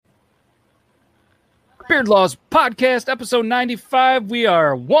Beard Laws Podcast, episode 95. We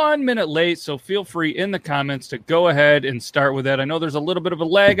are 1 minute late, so feel free in the comments to go ahead and start with that. I know there's a little bit of a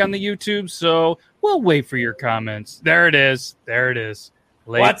lag on the YouTube, so we'll wait for your comments. There it is. There it is.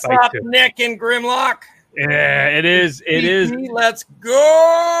 Late What's up, 2. Nick and Grimlock? Yeah, it is. It is. Let's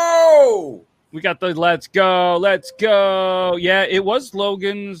go. We got the let's go. Yeah, it was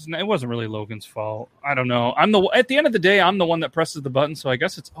Logan's. It wasn't really Logan's fault. I don't know. At the end of the day, I'm the one that presses the button, so I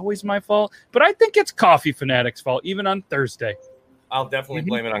guess it's always my fault. But I think it's Coffee Fanatic's fault, even on Thursday. I'll definitely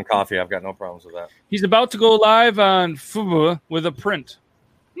blame it on Coffee. I've got no problems with that. He's about to go live on Fubo with a print.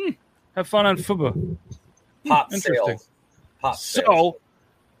 Have fun on Fubo. Hot sales. So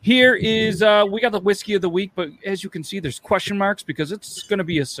here is, we got the whiskey of the week, but as you can see, there's question marks because it's going to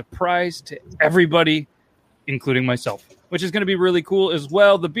be a surprise to everybody, including myself, which is going to be really cool as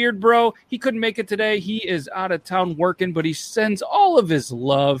well. The Beard Bro, he couldn't make it today. He is out of town working, but he sends all of his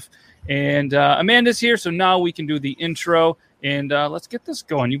love. And Amanda's here, so now we can do the intro. And let's get this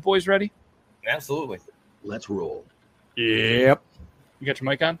going. You boys ready? Absolutely. Let's roll. Yep. You got your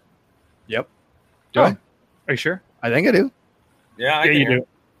mic on? Yep. Do I? Are you sure? I think I do. Yeah, you do.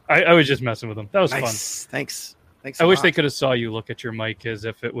 I was just messing with them. That was nice. Fun. Thanks. I wish they could have saw you look at your mic as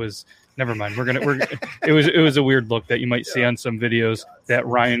if it was. Never mind. It was a weird look that you might see on some videos that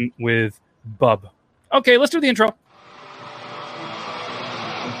rhyme with bub. Okay, let's do the intro.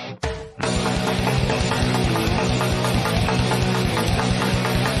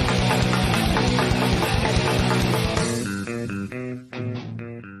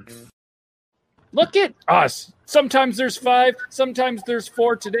 Look at us. Sometimes there's 5, sometimes there's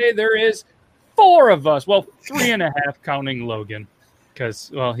 4. Today there is 4 of us. Well, 3.5 counting Logan.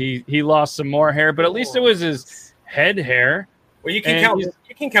 Because, well, he lost some more hair, but at least it was his head hair. Well, you can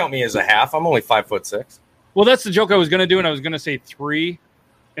count me as a half. I'm only 5'6". Well, that's the joke I was going to do, and I was going to say 3.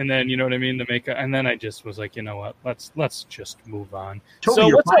 And then, you know what I mean, and then I just was like, you know what? Let's just move on. Toby,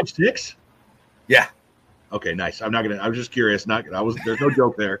 you're 5'6"? Yeah. Okay, nice. I was just curious. There's no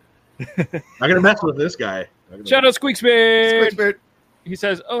joke there. Not gonna mess with this guy. Shout out Squeaksbeard. He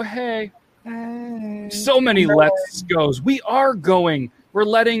says, "Oh hey, so many let's goes. We are going. We're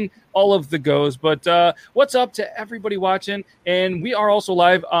letting all of the goes. But what's up to everybody watching? And we are also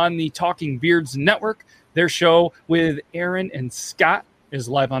live on the Talking Beards Network. Their show with Aaron and Scott is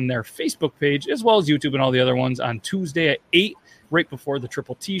live on their Facebook page as well as YouTube and all the other ones on Tuesday at 8." Right before the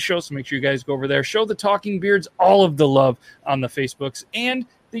Triple T show. So make sure you guys go over there. Show the Talking Beards all of the love on the Facebooks and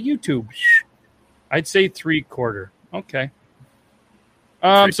the YouTube. I'd say 3/4. Okay.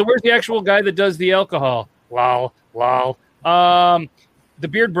 So where's the actual guy that does the alcohol? Lol. The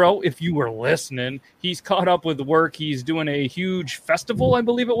Beard Bro, if you were listening, he's caught up with work. He's doing a huge festival, I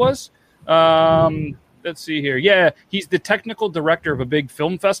believe it was. Let's see here. Yeah, he's the technical director of a big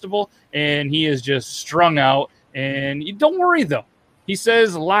film festival, and he is just strung out. And you don't worry, though. He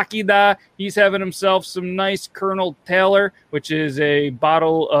says, Lucky da, he's having himself some nice Colonel Taylor, which is a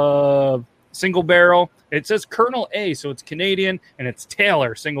bottle of single barrel. It says Colonel A, so it's Canadian, and it's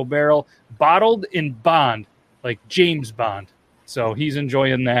Taylor single barrel, bottled in Bond, like James Bond. So he's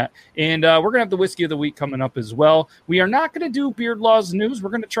enjoying that. And we're going to have the Whiskey of the Week coming up as well. We are not going to do Beard Laws News. We're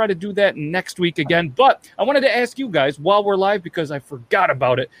going to try to do that next week again. But I wanted to ask you guys while we're live, because I forgot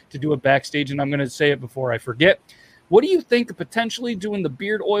about it, to do it backstage, and I'm going to say it before I forget. What do you think of potentially doing the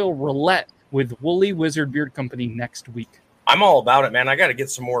beard oil roulette with Woolly Wizard Beard Company next week? I'm all about it, man. I got to get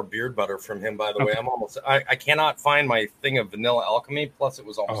some more beard butter from him, by the way. I cannot find my thing of Vanilla Alchemy, plus it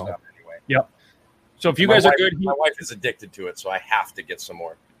was almost out anyway. Yep. So if you guys are good, my wife is addicted to it, so I have to get some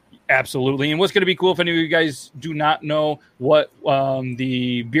more. Absolutely. And what's going to be cool, if any of you guys do not know what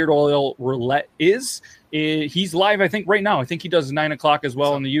the beard oil roulette is, he's live, I think, right now. I think he does 9 o'clock as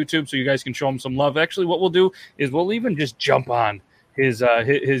well on the YouTube, so you guys can show him some love. Actually, what we'll do is we'll even just jump on his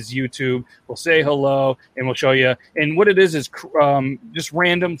YouTube. We'll say hello, and we'll show you. And what it is just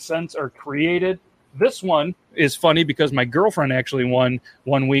random scents are created. This one is funny because my girlfriend actually won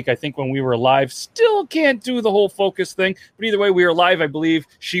 1 week, I think, when we were live. Still can't do the whole focus thing. But either way, we were live. I believe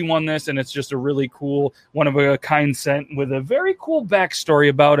she won this, and it's just a really cool, one-of-a-kind scent with a very cool backstory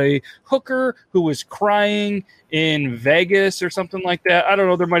about a hooker who was crying in Vegas or something like that. I don't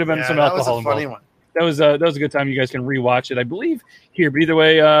know. There might have been some alcohol involved. That was a funny one. That was a good time. You guys can rewatch it, I believe, here. But either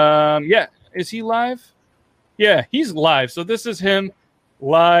way, yeah. Is he live? Yeah, he's live. So this is him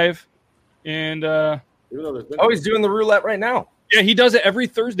live. And he's doing the roulette right now. Yeah, he does it every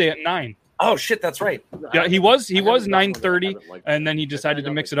Thursday at 9. Oh shit, that's right. Yeah, he was 9:30, and then he decided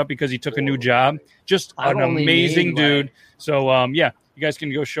to mix it up because he took a new job. Just an amazing dude. So yeah, you guys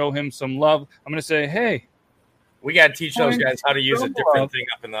can go show him some love. I'm gonna say, hey, We got to teach those guys how to use a different thing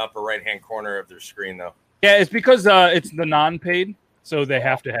up in the upper right-hand corner of their screen, though. Yeah, it's because it's the non-paid, so they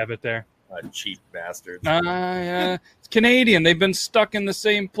have to have it there. Cheap bastards. Yeah. It's Canadian. They've been stuck in the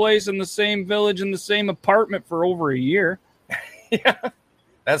same place, in the same village, in the same apartment for over a year. Yeah,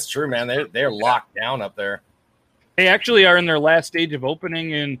 that's true, man. They're locked down up there. They actually are in their last stage of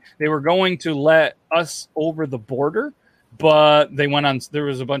opening, and they were going to let us over the border, but they went on. There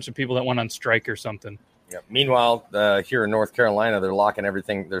was a bunch of people that went on strike or something. Yeah. Meanwhile, here in North Carolina, they're locking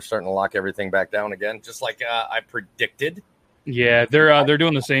everything. They're starting to lock everything back down again, just like I predicted. Yeah, they're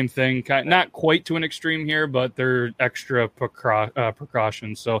doing the same thing. Not quite to an extreme here, but they're extra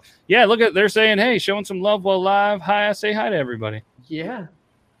precautions. So yeah, they're saying, hey, showing some love while live. Hi, say hi to everybody. Yeah.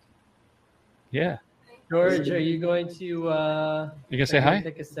 Yeah. George, are you going to? You gonna say hi?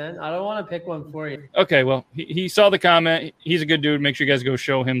 Pick a scent. I don't want to pick one for you. Okay, well, he saw the comment. He's a good dude. Make sure you guys go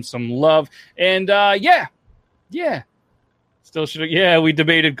show him some love. And yeah. Still should. Yeah, we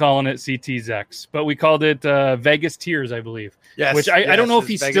debated calling it CTZX, but we called it Vegas Tears, I believe. Yes. Which I don't know if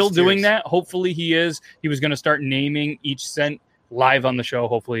he's Vegas still doing Tears. that. Hopefully he is. He was going to start naming each scent live on the show.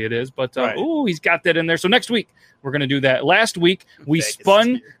 Hopefully it is. But Right. he's got that in there. So next week we're going to do that. Last week we Vegas spun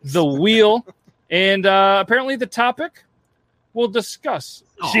Tears. the wheel, and apparently the topic we'll discuss.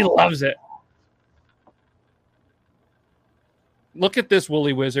 She loves it. Look at this,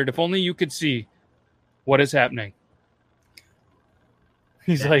 Woolly Wizard. If only you could see what is happening.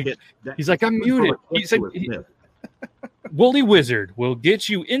 He's like, I'm muted. He said, Woolly Wizard will get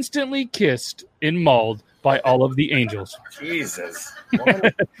you instantly kissed and mauled by all of the angels. Jesus.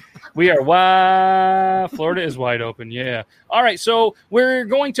 We are Florida is wide open. Yeah. All right. So we're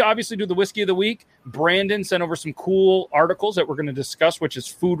going to obviously do the whiskey of the week. Brandon sent over some cool articles that we're going to discuss, which is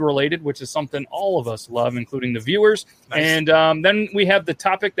food related, which is something all of us love, including the viewers. Nice. And then we have the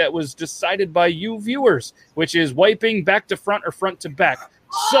topic that was decided by you viewers, which is wiping back to front or front to back.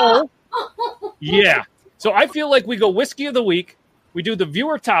 So, yeah. So I feel like we go whiskey of the week. We do the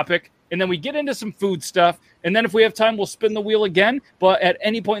viewer topic, and then we get into some food stuff. And then if we have time, we'll spin the wheel again. But at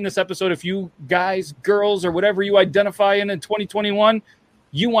any point in this episode, if you guys, girls, or whatever you identify in 2021,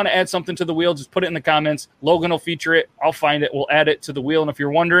 you want to add something to the wheel, just put it in the comments. Logan will feature it. I'll find it. We'll add it to the wheel. And if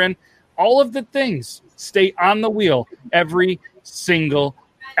you're wondering, all of the things stay on the wheel every single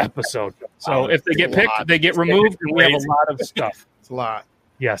episode. So if they get picked, they get removed, and we have a lot of stuff. It's a lot.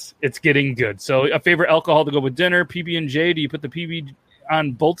 Yes, it's getting good. So a favorite alcohol to go with dinner, PB&J. Do you put the PB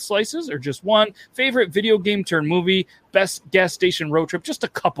on both slices or just one? Favorite video game turn movie, best gas station road trip, just a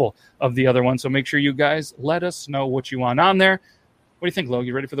couple of the other ones. So make sure you guys let us know what you want on there. What do you think, Lo?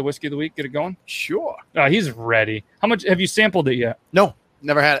 You ready for the whiskey of the week? Get it going? Sure. He's ready. How much have you sampled it yet? No,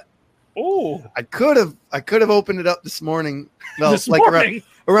 never had it. Oh, I could have opened it up this morning. Well, this morning.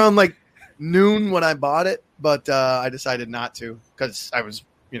 around like noon when I bought it, but I decided not to because I was,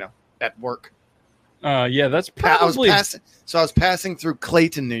 at work. Yeah, that's probably. I was passing through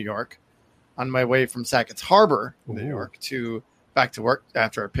Clayton, New York, on my way from Sackett's Harbor, New York, back to work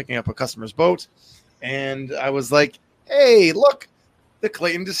after picking up a customer's boat, and I was like, "Hey, look, the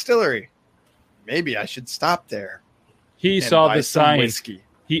Clayton Distillery. Maybe I should stop there." He saw the sign. Whiskey.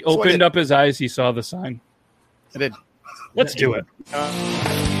 He opened up his eyes. He saw the sign. I did. Let's do it.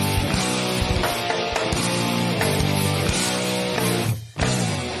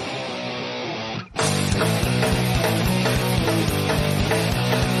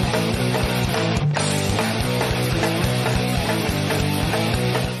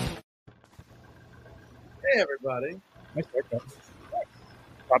 Hey, everybody. Nice haircut.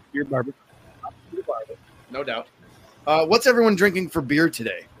 Top of your barber. No doubt. What's everyone drinking for beer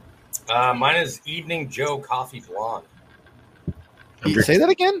today? Mine is Evening Joe Coffee Blonde. Say that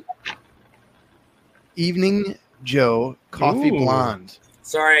again? Evening Joe Coffee Ooh. Blonde.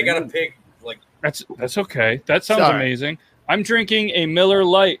 Sorry, I got to pick. That's okay. That sounds Sorry. amazing. I'm drinking a Miller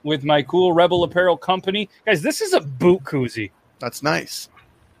Lite with my cool Rebel Apparel company. Guys, this is a boot koozie. That's nice.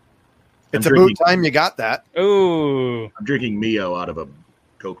 I'm It's drinking- about time you got that. Ooh. I'm drinking Mio out of a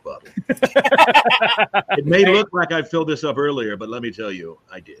Coke bottle. It may look like I filled this up earlier, but let me tell you,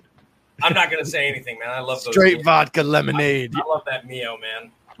 I did. I'm not going to say anything, man. I love those. Straight Mio. vodka lemonade. I love that Mio,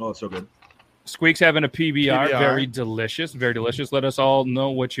 man. Oh, it's so good. Squeak's having a PBR. PBR. Very delicious. Very delicious. Let us all know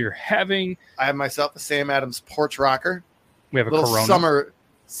what you're having. I have myself a Sam Adams Porch Rocker. We have a Little Corona.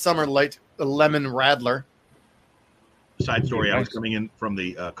 summer light lemon radler. Side story, I was Nice. coming in from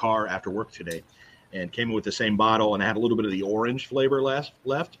the car after work today and came in with the same bottle, and I had a little bit of the orange flavor left.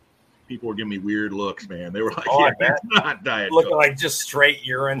 People were giving me weird looks, man. They were like, Oh, I yeah, bet. it's not Diet Looking Coke. like just straight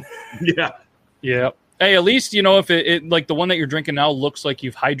urine. Yeah. Yeah. Hey, at least, if it like the one that you're drinking now looks like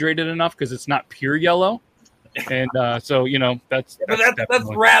you've hydrated enough because it's not pure yellow. And so that's that's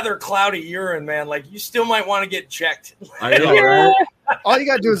rather cloudy urine, man. Like you still might want to get checked. I know, right? All you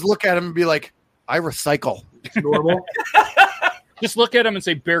gotta do is look at him and be like, I recycle. It's normal. Just look at him and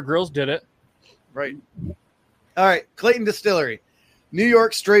say Bear Grylls did it. Right. All right. Clayton Distillery. New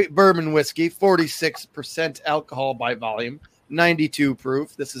York straight bourbon whiskey, 46% alcohol by volume, 92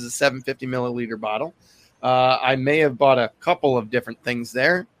 proof. This is a 750 milliliter bottle. I may have bought a couple of different things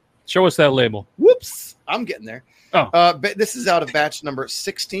there. Show us that label. Whoops. I'm getting there. Oh. But this is out of batch number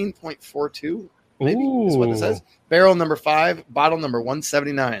 16.42. Maybe is what this says. Barrel number 5, bottle number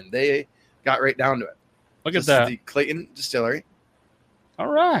 179. They got right down to it. Look This at that. is the Clayton Distillery. All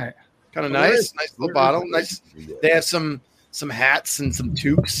right. Kind of nice little bottle. Nice. They have some hats and some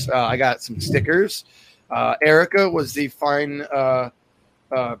toques. I got some stickers. Erica was the fine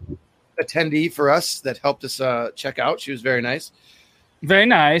attendee for us that helped us check out. She was very nice. Very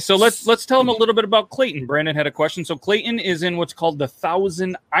nice. So let's tell them a little bit about Clayton. Brandon had a question. So Clayton is in what's called the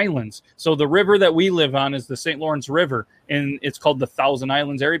Thousand Islands. So the river that we live on is the St. Lawrence River, and it's called the Thousand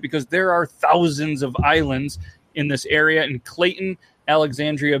Islands area because there are thousands of islands in this area. And Clayton,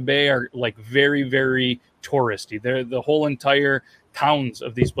 Alexandria Bay are like very, very touristy. They're the whole entire towns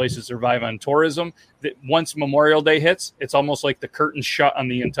of these places survive on tourism. That once Memorial Day hits, it's almost like the curtains shut on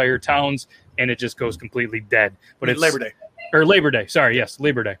the entire towns, and it just goes completely dead. But it's Labor Day. Or Labor Day. Sorry, yes,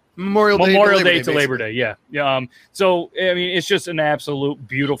 Labor Day. Memorial Day to Labor Day. Yeah. So I mean, it's just an absolute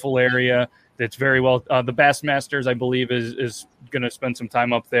beautiful area. That's very well. The Bassmasters, I believe, is going to spend some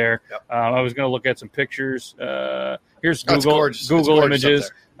time up there. Yep. I was going to look at some pictures. Here's That's Google gorgeous. Google It's gorgeous images.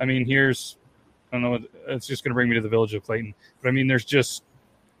 up I mean, here's I don't know. It's just going to bring me to the village of Clayton. But I mean, there's just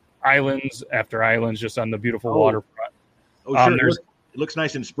islands after islands just on the beautiful waterfront. Oh, sure. It looks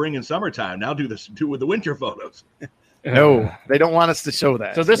nice in spring and summertime. Now do with the winter photos. No, they don't want us to show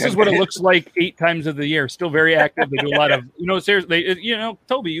that. So this is what it looks like 8 times of the year. Still very active. They do a lot of, seriously,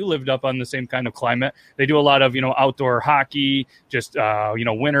 Toby, you lived up on the same kind of climate. They do a lot of, outdoor hockey, just,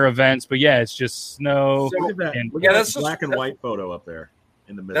 winter events. But yeah, it's just snow. So look at that. And, Look at that black and white photo up there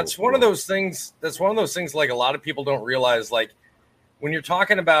in the middle. That's one of those things. Like a lot of people don't realize. Like when you're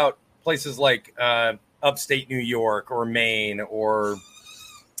talking about places like upstate New York or Maine or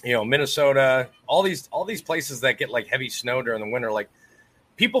Minnesota, all these places that get like heavy snow during the winter, like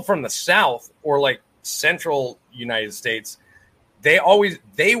people from the South or like central United States, they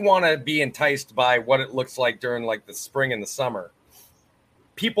want to be enticed by what it looks like during like the spring and the summer.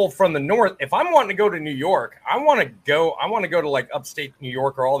 People from the North, if I'm wanting to go to New York, I want to go to like upstate New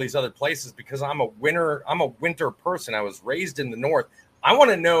York or all these other places because I'm a winter person. I was raised in the North. I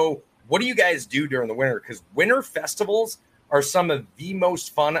want to know, what do you guys do during the winter? Because winter festivals are some of the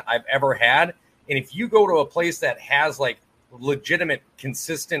most fun I've ever had. And if you go to a place that has like legitimate,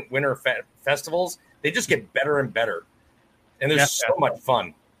 consistent winter festivals, they just get better and better. And there's so much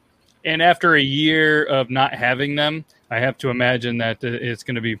fun. And after a year of not having them, I have to imagine that it's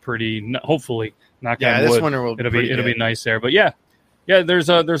going to be pretty, hopefully, knock on wood. This winter will it'll be nice there. But yeah, there's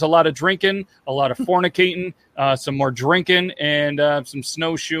a lot of drinking, a lot of fornicating, some more drinking, and some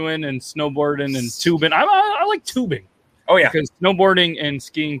snowshoeing and snowboarding and tubing. I like tubing. Oh yeah, because snowboarding and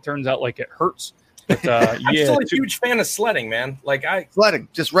skiing turns out like it hurts. But I'm still a huge fan of sledding, man. Like sledding,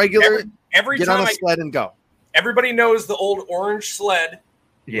 just regular. Every get time on a sled and go. Everybody knows the old orange sled,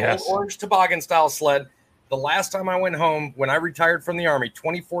 the old orange toboggan style sled. The last time I went home, when I retired from the Army,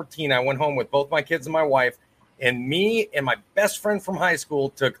 2014, I went home with both my kids and my wife, and me and my best friend from high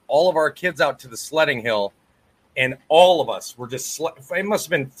school took all of our kids out to the sledding hill, and all of us were just it must have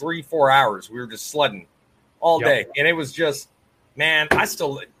been 3-4 hours. We were just sledding all day. And it was just, man,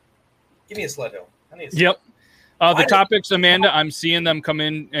 give me a sled hill. Yep. The topics, Amanda, I'm seeing them come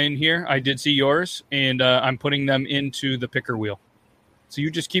in here. I did see yours, and I'm putting them into the picker wheel. So you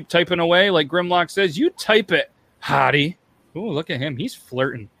just keep typing away. Like Grimlock says, you type it, hottie. Oh, look at him. He's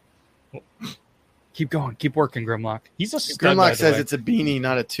flirting. Keep going. Keep working, Grimlock. He's a stud. Grimlock says it's a beanie,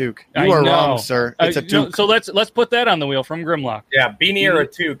 not a toque. You are wrong, sir. It's a toque. So let's put that on the wheel from Grimlock. Yeah, beanie or a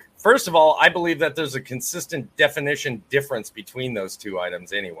toque. First of all, I believe that there's a consistent definition difference between those two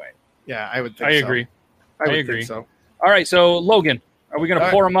items anyway. Yeah, I would think I so. agree. I agree. Think so. All right, so Logan, are we going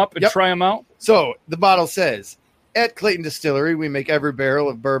to pour them up and try them out? So the bottle says, at Clayton Distillery, we make every barrel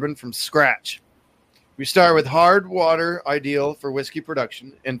of bourbon from scratch. We start with hard water, ideal for whiskey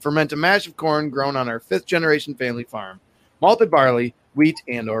production, and ferment a mash of corn grown on our 5th-generation family farm, malted barley, wheat,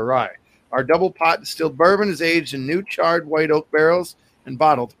 and or rye. Our double pot distilled bourbon is aged in new charred white oak barrels and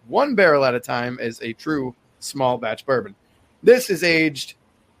bottled 1 barrel at a time as a true small batch bourbon. This is aged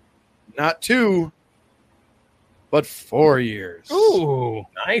not 2, but 4 years. Ooh,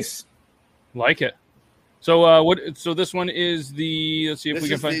 nice. Like it. So what? So this one is the. Let's see if we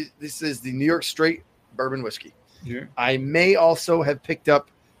can find. This is the New York Straight Bourbon Whiskey. Yeah. I may also have picked up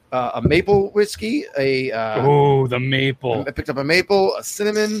a maple whiskey. The maple. I picked up a maple, a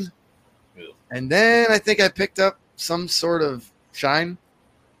cinnamon, and then I think I picked up some sort of shine.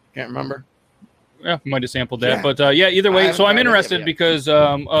 Can't remember. Yeah, might have sampled that, Yeah. but either way. So I'm interested yet. because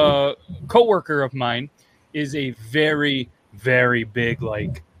a coworker of mine is a very, very big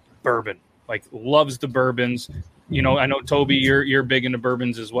like bourbon, like loves the bourbons. You know, I know Toby, you're big into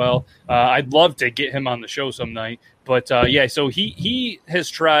bourbons as well. I'd love to get him on the show some night, but so he has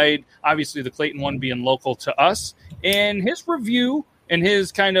tried obviously the Clayton one being local to us, and his review and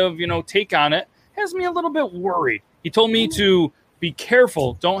his kind of take on it has me a little bit worried. He told me to be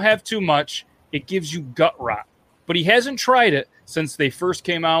careful, don't have too much. It gives you gut rot. But he hasn't tried it since they first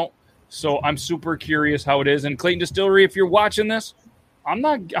came out, so I'm super curious how it is. And Clayton Distillery, if you're watching this, I'm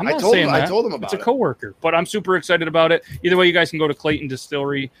not saying that. I told him about it's a coworker, but I'm super excited about it. Either way, you guys can go to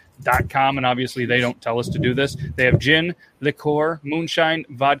ClaytonDistillery.com, and obviously they don't tell us to do this. They have gin, liqueur, moonshine,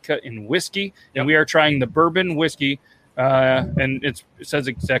 vodka, and whiskey, and we are trying the bourbon whiskey, and it says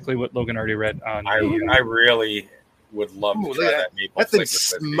exactly what Logan already read on. I really would love to try that maple. That thing flavored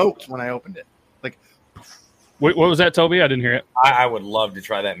whiskey. smoked when I opened it. Wait, what was that, Toby? I didn't hear it. I would love to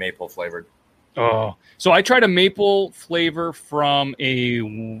try that maple flavored. Oh, so I tried a maple flavor from a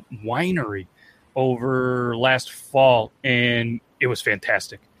winery over last fall, and it was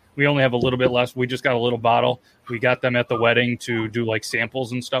fantastic. We only have a little bit left. We just got a little bottle. We got them at the wedding to do like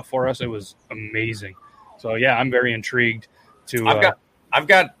samples and stuff for us. It was amazing. So yeah, I'm very intrigued to. I've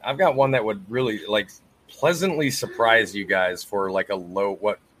got one that would really like pleasantly surprise you guys for like a low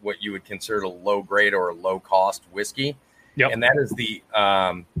what you would consider a low grade or a low cost whiskey. Yep. And that is the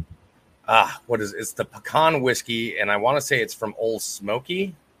it's the pecan whiskey, and I want to say it's from Old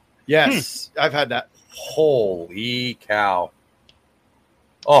Smoky. Yes, I've had that. Holy cow!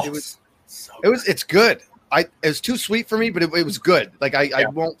 Oh, It's good. It was too sweet for me, but it was good. Like I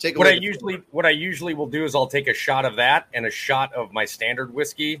won't take what away. What I usually will do is I'll take a shot of that and a shot of my standard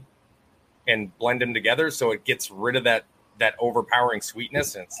whiskey, and blend them together so it gets rid of that overpowering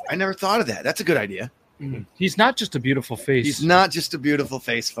sweetness. And I never thought of that. That's a good idea. He's not just a beautiful face. He's not just a beautiful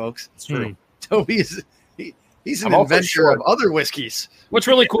face, folks. It's true. Toby is he's an I'm also inventor sure- of other whiskeys. What's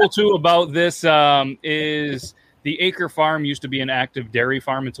really cool too about this is the Acre Farm used to be an active dairy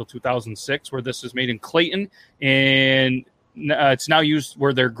farm until 2006, where this is made in Clayton, and it's now used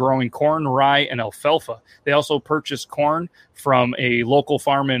where they're growing corn, rye, and alfalfa. They also purchase corn from a local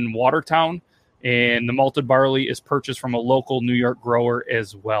farm in Watertown, and the malted barley is purchased from a local New York grower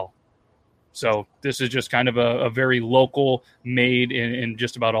as well. So this is just kind of a very local made in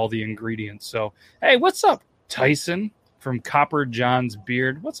just about all the ingredients. So, hey, what's up, Tyson from Copper John's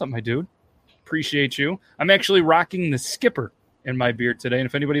Beard? What's up, my dude? Appreciate you. I'm actually rocking the Skipper in my beard today. And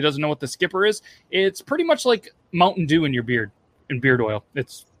if anybody doesn't know what the Skipper is, it's pretty much like Mountain Dew in your beard and beard oil.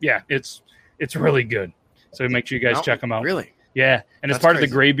 It's really good. So make sure you guys check them out. Really? Yeah, and it's That's part of crazy.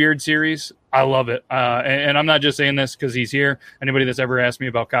 the Graybeard series. I love it. And I'm not just saying this because he's here. Anybody that's ever asked me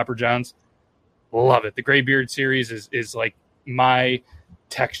about Copper John's, love it. The Graybeard series is like my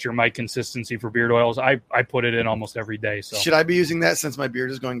texture, my consistency for beard oils. I put it in almost every day. So Should I be using that since my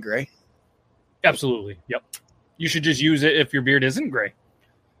beard is going gray? absolutely, yep. You should just use it if your beard isn't gray.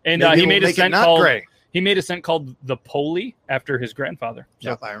 And Maybe he made we'll a make it scent not called gray. he made a scent called the Poli after his grandfather. So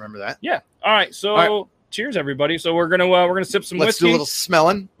Yep, I remember that. yeah. All right. So All cheers, everybody. So we're gonna sip some Let's whiskey. do a little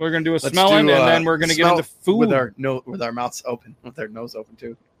smelling. We're gonna do a Let's smelling, do, and then we're gonna get smell into food. with our mouths open, with our nose open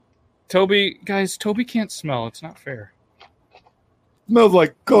too. Toby can't smell. It's not fair. Smells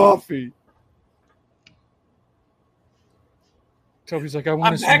like coffee. Toby's like, I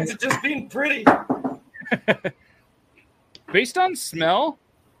want I'm to back smell. to just being pretty. Based on smell,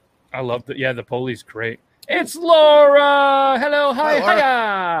 I love the the Poli's great. It's Laura. Hello, hi, Hi, Laura.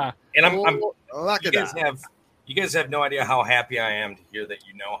 hiya. And I'm Look you at guys that. have no idea how happy I am to hear that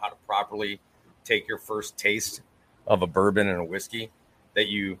you know how to properly take your first taste of a bourbon and a whiskey, that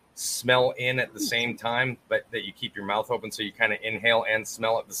you smell in at the same time, but that you keep your mouth open so you kind of inhale and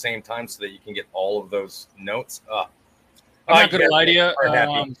smell at the same time so that you can get all of those notes. I'm not gonna you lie to you. are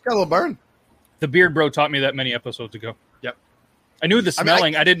happy. It's got a little burn. The Beard Bro taught me that many episodes ago. Yep. I knew the I mean,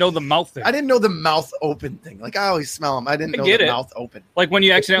 smelling. I didn't know the mouth thing. I didn't know the mouth open thing. Like I always smell them. I didn't I know get the it. mouth open. Like when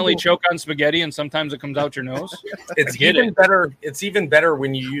you accidentally choke on spaghetti and sometimes it comes out your nose. It's get even it. better. It's even better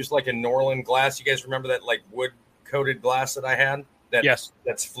when you use like a Norland glass. You guys remember that like wood coated glass that I had? Yes.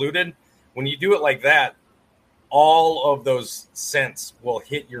 That's fluted. When you do it like that, all of those scents will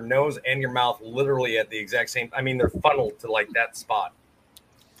hit your nose and your mouth literally at the exact same. I mean, they're funneled to like that spot.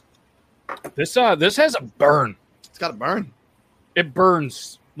 This has a burn. It's got a burn. It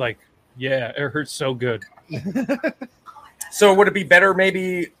burns like, yeah, it hurts so good. So would it be better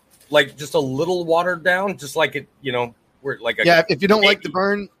maybe like just a little watered down, just like it, where like a If you don't like the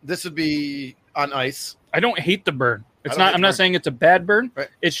burn, this would be on ice. I don't hate the burn. It's I don't not. hate I'm burn. not saying it's a bad burn. Right.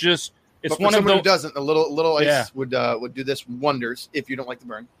 It's just it's But for one of someone who those. doesn't, a little ice Yeah. would do this wonders if you don't like the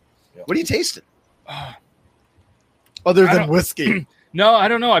burn. Yeah. What are you tasting? Other I than don't- whiskey. No, I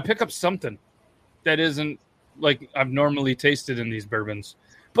don't know. I pick up something that isn't like I've normally tasted in these bourbons,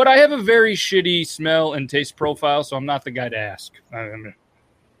 but I have a very shitty smell and taste profile, so I'm not the guy to ask. I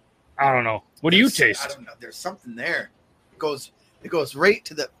don't know. What do you I taste? don't know. There's something there. It goes right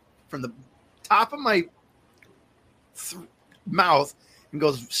to from the top of my mouth and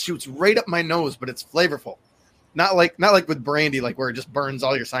shoots right up my nose, but it's flavorful. Not like with brandy, like where it just burns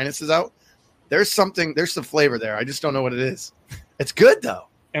all your sinuses out. There's some flavor there. I just don't know what it is. It's good though.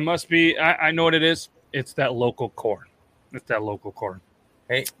 It must be. I know what it is. It's that local corn. It's that local corn.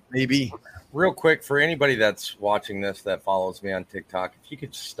 Hey, Maybe. real quick for anybody that's watching this that follows me on TikTok, if you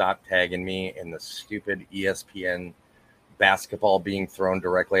could stop tagging me in the stupid ESPN basketball being thrown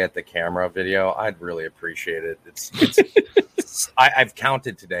directly at the camera video, I'd really appreciate it. I've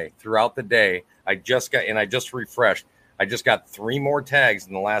counted today throughout the day. I just refreshed. I just got 3 more tags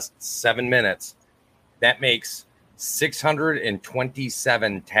in the last 7 minutes. That makes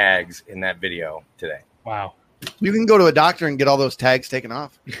 627 tags in that video today. Wow. You can go to a doctor and get all those tags taken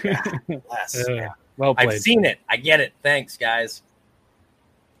off. Less. Well played. I've seen it. I get it. Thanks, guys.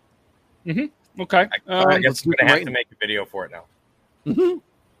 Okay. I guess let's I'm do going to it have right to make a video for it now. Mm-hmm. You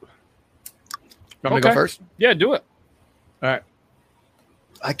want me to go Okay. first? Yeah, do it. All right.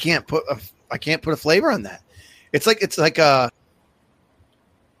 I can't put a flavor on that. It's like a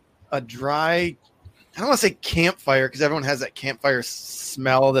dry. I don't want to say campfire because everyone has that campfire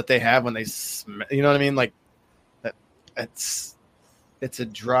smell that they have when they smell. You know what I mean? Like that. It's a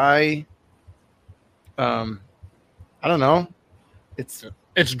dry. I don't know. It's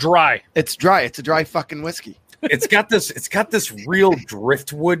dry. It's dry. It's a dry fucking whiskey. It's got this real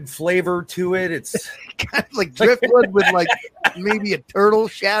driftwood flavor to it. It's Kind of like driftwood with like maybe a turtle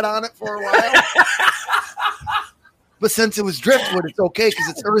shat on it for a while. But since it was driftwood, it's okay because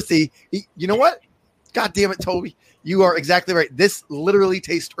it's earthy. You know what? God damn it, Toby. You are exactly right. This literally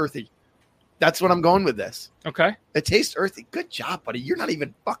tastes earthy. That's what I'm going with this. Okay. It tastes earthy. Good job, buddy. You're not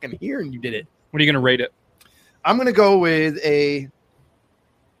even fucking here and you did it. What are you going to rate it? I'm going to go with a...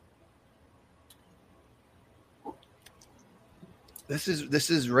 This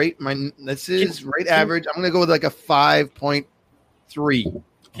is right average. I'm going to go with like a 5.3.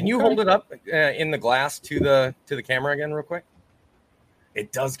 Can you hold it up in the glass to the camera again, real quick?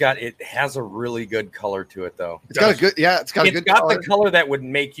 It has a really good color to it, though. It's got a good color. The color that would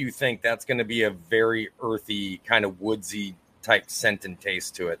make you think that's going to be a very earthy, kind of woodsy type scent and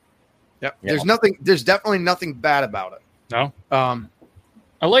taste to it. Yep. Yeah. There's definitely nothing bad about it. No.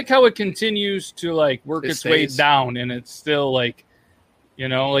 I like how it continues to like work its way down, and it's still like,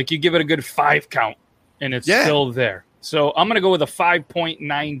 like you give it a good 5 count, and it's still there. So I'm going to go with a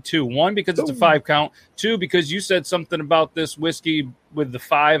 5.92. 1, because it's a 5 count. 2, because you said something about this whiskey with the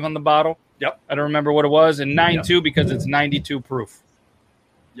 5 on the bottle. Yep. I don't remember what it was. And 9.2 because it's 92 proof.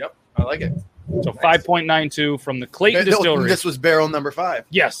 Yep. I like it. So 5.92 from the Clayton Distillery. This was barrel number 5.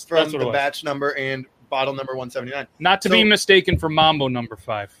 Yes, From that's what the it was. batch number and bottle number 179. Not to be mistaken for Mambo number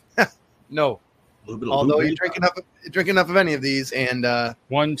 5. No. Although you drink enough of any of these, and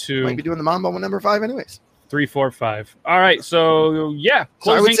 1, 2, might be doing the Mambo number 5 anyways. 3, 4, 5. All right. So yeah,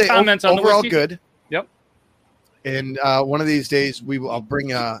 So I would closing say comments on the overall whiskey. good. Yep. And one of these days I'll bring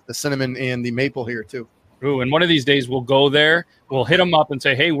the cinnamon and the maple here too. Ooh, and one of these days we'll go there. We'll hit them up and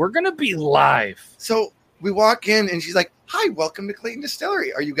say, "Hey, we're gonna be live." So we walk in and she's like, "Hi, welcome to Clayton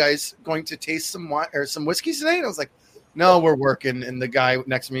Distillery. Are you guys going to taste some wine or some whiskeys today?" And I was like, "No, we're working." And the guy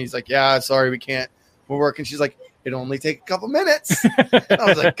next to me, he's like, "Yeah, sorry, we can't. We're working." She's like, "It'll only take a couple minutes." I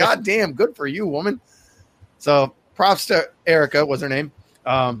was like, "God damn, good for you, woman." So props to Erica, was her name.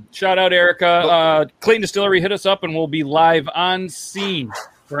 Shout out Erica. Clayton Distillery, hit us up and we'll be live on scene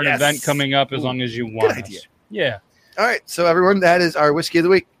for an event coming up as long as you want. Good idea. Yeah. All right, so everyone, that is our whiskey of the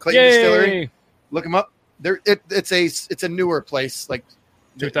week. Clayton Distillery. Look them up. It's a newer place, like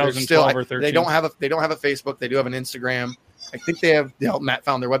 2012 or 13. They don't have a Facebook. They do have an Instagram. I think they have. Matt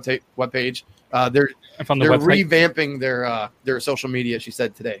found their webpage. They're revamping their social media. She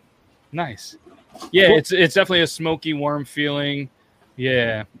said today. Nice. Yeah, cool. It's definitely a smoky, warm feeling.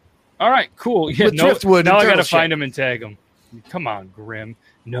 Yeah. All right, cool. Yeah, driftwood. Now I got to find him and tag him. Come on, Grim.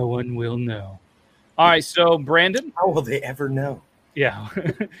 No one will know. All right, so Brandon. How will they ever know? Yeah.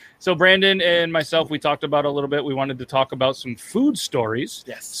 So Brandon and myself, we talked about it a little bit. We wanted to talk about some food stories.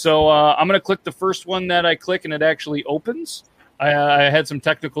 Yes. So I'm going to click the first one that I click, and it actually opens. I had some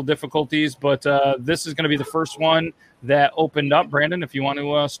technical difficulties, but this is going to be the first one that opened up. Brandon, if you want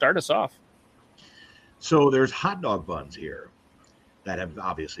to start us off. So there's hot dog buns here that have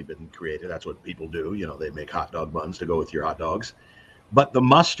obviously been created. That's what people do. You know, they make hot dog buns to go with your hot dogs. But the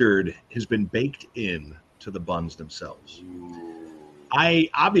mustard has been baked in to the buns themselves. I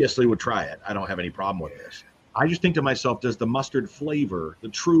obviously would try it. I don't have any problem with this. I just think to myself, does the mustard flavor, the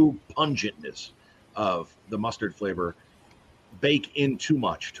true pungentness of the mustard flavor, bake in too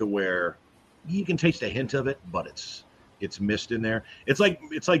much to where you can taste a hint of it, but it's missed in there? It's like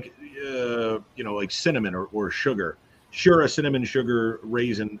like cinnamon or sugar. Sure, a cinnamon sugar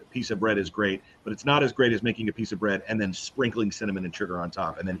raisin piece of bread is great, but it's not as great as making a piece of bread and then sprinkling cinnamon and sugar on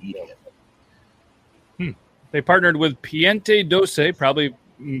top and then eating it. They partnered with Piente Doce, probably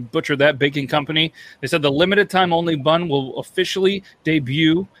butchered that baking company. They said the limited time only bun will officially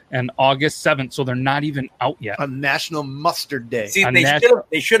debut on August 7th, so they're not even out yet. On National Mustard Day. See,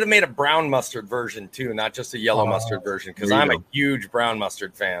 they should have made a brown mustard version too, not just a yellow mustard version, because I'm a huge brown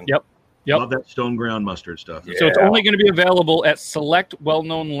mustard fan. Yep. Love that stone ground mustard stuff. So it's only going to be available at select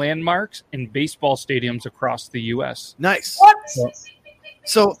well-known landmarks and baseball stadiums across the U.S. Nice. What?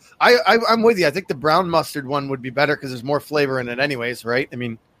 So I'm with you. I think the brown mustard one would be better because there's more flavor in it anyways, right? I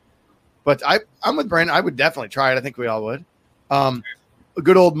mean, but I'm with Brandon. I would definitely try it. I think we all would.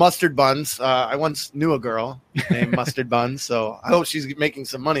 Good old mustard buns. I once knew a girl named Mustard Buns, so I hope she's making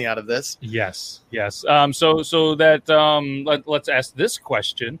some money out of this. Yes. So that let's ask this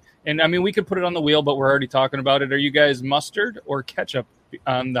question. And I mean, we could put it on the wheel, but we're already talking about it. Are you guys mustard or ketchup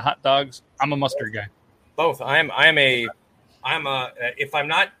on the hot dogs? I'm a mustard guy. Both. If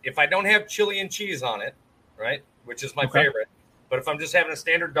I don't have chili and cheese on it, right, which is my favorite, but if I'm just having a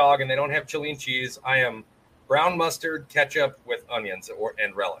standard dog and they don't have chili and cheese, I am brown mustard, ketchup with onions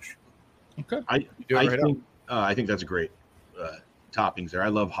and relish. Okay. I think that's a great toppings there. I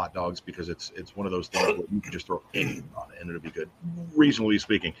love hot dogs because it's one of those things where you can just throw anything on it and it'll be good, reasonably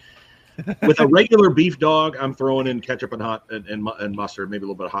speaking. With a regular beef dog, I'm throwing in ketchup and mustard, maybe a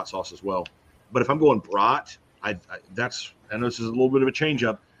little bit of hot sauce as well. But if I'm going brat, I know this is a little bit of a change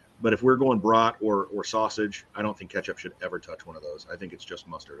up, but if we're going brat or sausage, I don't think ketchup should ever touch one of those. I think it's just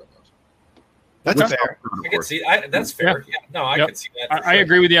mustard on those. That's fair. I can see that's fair. Yeah. No, I can see that. I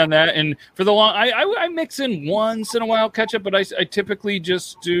agree with you on that. And for the long, I mix in once in a while ketchup, but I typically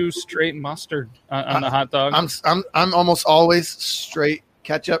just do straight mustard on the hot dog. I'm almost always straight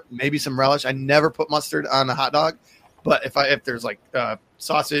ketchup, maybe some relish. I never put mustard on a hot dog, but if there's like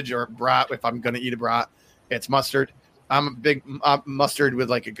sausage or brat, if I'm going to eat a brat, it's mustard. I'm a big mustard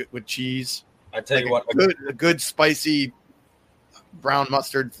with with cheese. I tell you what, a good spicy brown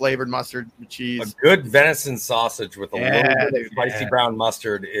mustard, flavored mustard with cheese. A good venison sausage with a little bit of spicy brown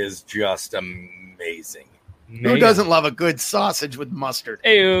mustard is just amazing. Who doesn't love a good sausage with mustard?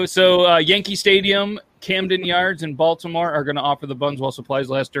 Hey, so Yankee Stadium, Camden Yards in Baltimore are going to offer the buns while supplies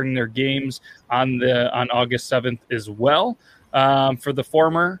last during their games on August 7th as well. For the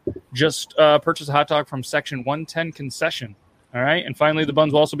former, just purchase a hot dog from Section 110 concession. All right. And finally, the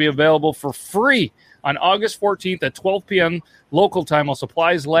buns will also be available for free on August 14th at 12 p.m. local time while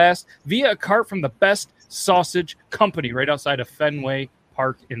supplies last via a cart from the Best Sausage Company right outside of Fenway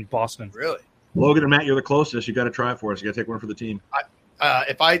Park in Boston. Really? Logan and Matt, you're the closest. You got to try it for us. You got to take one for the team.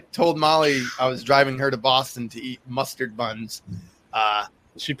 If I told Molly I was driving her to Boston to eat mustard buns,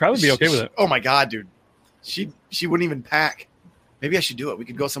 she'd probably be okay with it. Oh my God, dude. She wouldn't even pack. Maybe I should do it. We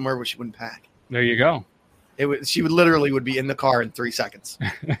could go somewhere where she wouldn't pack. There you go. She would be in the car in 3 seconds.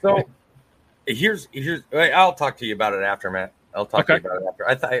 So here's. I'll talk to you about it after, Matt. I'll talk to you about it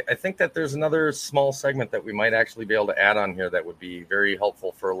after. I think that there's another small segment that we might actually be able to add on here that would be very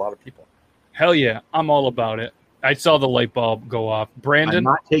helpful for a lot of people. Hell yeah, I'm all about it. I saw the light bulb go off. Brandon, I'm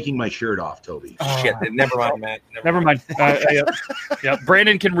not taking my shirt off, Toby. Shit, never mind, Matt. Never mind. Yeah,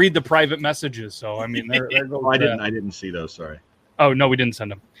 Brandon can read the private messages, so I mean, there goes I didn't see those. Sorry. Oh no, we didn't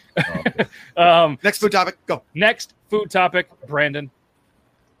send them. Oh, okay. Next food topic, go. Next food topic, Brandon.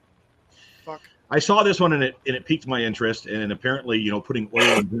 Fuck. I saw this one and it piqued my interest. And apparently, putting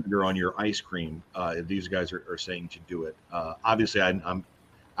oil and vinegar on your ice cream, these guys are saying to do it. Obviously,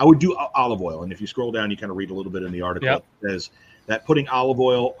 I would do olive oil. And if you scroll down, you kind of read a little bit in the article. Yep. It says that putting olive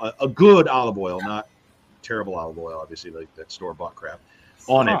oil, a good olive oil, not terrible olive oil, obviously like that store-bought crap,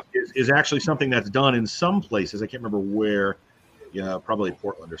 on it is actually something that's done in some places. I can't remember where. Yeah, probably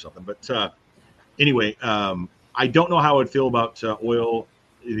Portland or something. But anyway, I don't know how I'd feel about the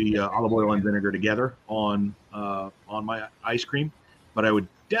olive oil and vinegar together on my ice cream. but I would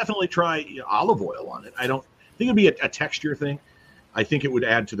definitely try olive oil on it. I don't think it'd be a texture thing. I think it would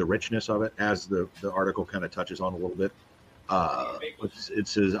add to the richness of it, as the article kind of touches on a little bit. It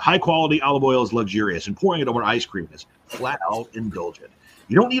says high quality olive oil is luxurious, and pouring it over ice cream is flat out indulgent.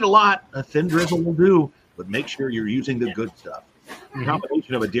 You don't need a lot; a thin drizzle will do, but make sure you're using the good stuff. The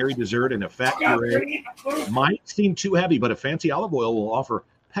combination of a dairy dessert and a fat puree might seem too heavy, but a fancy olive oil will offer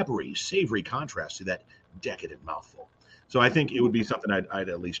peppery, savory contrast to that decadent mouthful. So I think it would be something I'd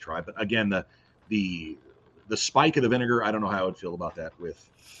at least try. But again, the spike of the vinegar, I don't know how I would feel about that with.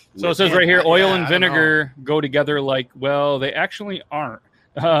 So it says right here, oil and vinegar go together like, well, they actually aren't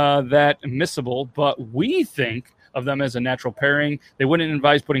that miscible, but we think of them as a natural pairing. They wouldn't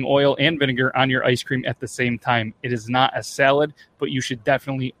advise putting oil and vinegar on your ice cream at the same time. It is not a salad, but you should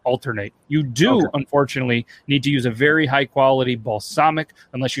definitely alternate. You do, unfortunately, need to use a very high-quality balsamic.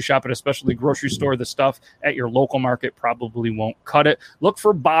 Unless you shop at a specialty grocery store, the stuff at your local market probably won't cut it. Look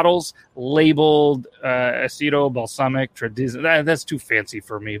for bottles labeled aceto, balsamic, tradition. That's too fancy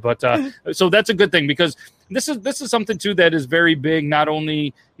for me, but so that's a good thing, because this is something too that is very big, not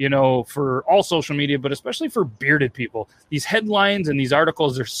only for all social media, but especially for bearded people. These headlines and these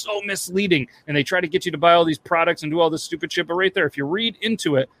articles are so misleading, and they try to get you to buy all these products and do all this stupid shit. But right there, if you read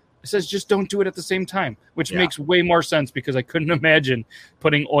into it, it says just don't do it at the same time, which makes way more sense, because I couldn't imagine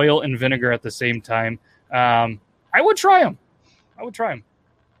putting oil and vinegar at the same time. I would try them.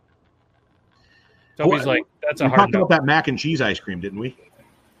 Toby's like, that's a hard no. We talked about that mac and cheese ice cream, didn't we?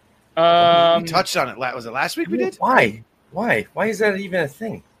 We touched on it. Was it last week we did? Why is that even a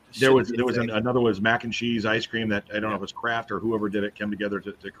thing? There was another was mac and cheese ice cream that I don't know if it was Kraft or whoever did it, came together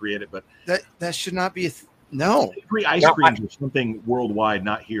to create it, but that should not be no. Free ice cream is something worldwide,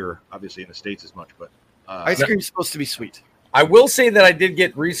 not here, obviously in the States as much, but ice cream is supposed to be sweet. I will say that I did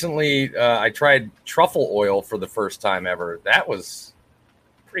get recently. I tried truffle oil for the first time ever. That was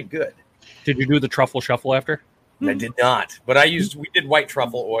pretty good. Did you do the truffle shuffle after? I did not, but we did white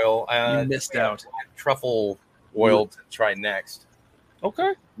truffle oil. You missed out. Truffle oil to try next.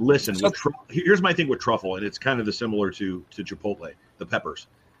 Okay. Listen, here's my thing with truffle, and it's kind of similar to Chipotle, the peppers.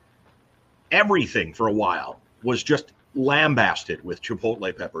 Everything for a while was just lambasted with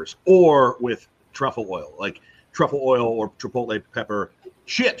Chipotle peppers or with truffle oil, like truffle oil or Chipotle pepper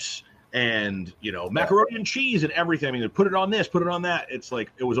chips, and macaroni and cheese and everything. I mean, put it on this, put it on that. It's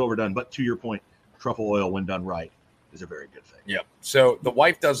like it was overdone. But to your point, truffle oil, when done right, is a very good thing. Yeah. So the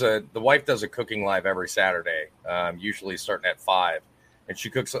wife does a cooking live every Saturday, usually starting at 5, and she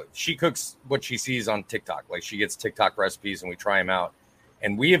cooks what she sees on TikTok. Like, she gets TikTok recipes and we try them out,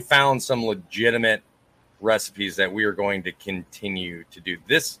 and we have found some legitimate recipes that we are going to continue to do.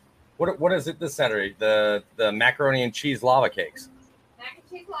 This what is it this Saturday? The macaroni and cheese lava cakes. Mac and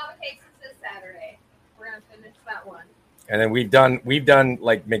cheese lava cakes is this Saturday. We're gonna finish that one. And then we've done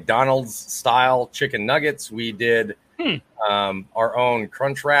like McDonald's style chicken nuggets. We did our own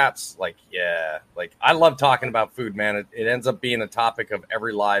crunch wraps. Like I love talking about food, man. It ends up being a topic of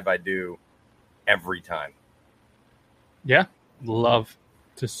every live I do every time. Yeah, love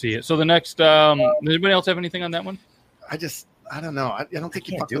to see it. So the next, does anybody else have anything on that one? I don't know. I don't think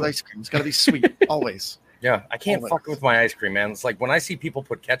you fuck with ice cream. It's got to be sweet always. Yeah, I can't fuck with my ice cream, man. It's like when I see people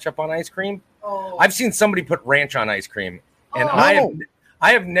put ketchup on ice cream. I've seen somebody put ranch on ice cream, and I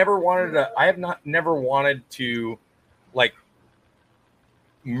have never wanted to like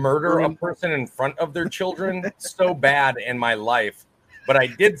murder a person in front of their children so bad in my life. But I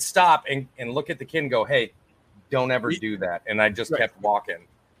did stop and look at the kid and go, "Hey, don't ever do that." And I just kept walking.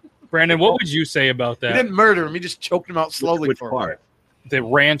 Brandon, what would you say about that? You didn't murder him. You just choked him out slowly. Which part? The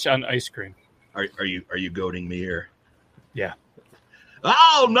ranch on ice cream. Are you goading me here? Yeah.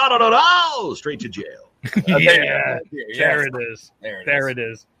 Oh, no! Straight to jail. Yeah. There it is. There it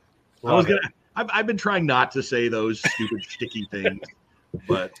is. I've been trying not to say those stupid sticky things,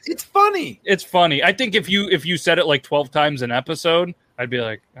 but it's funny. It's funny. I think if you said it like 12 times an episode, I'd be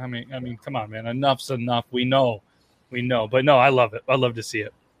like, I mean, come on, man. Enough's enough. We know. But no, I love it. I love to see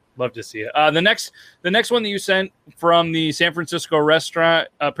it. The next one that you sent from the San Francisco restaurant,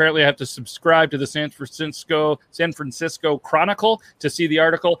 apparently I have to subscribe to the San Francisco Chronicle to see the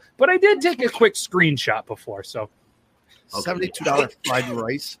article, but I did take a quick screenshot before. So $72 fried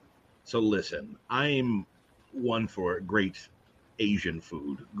rice. So listen, I'm one for great Asian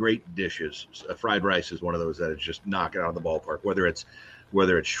food, great dishes. Fried rice is one of those that is just knock it out of the ballpark, whether it's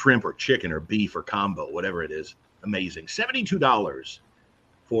shrimp or chicken or beef or combo, whatever it is. Amazing. $72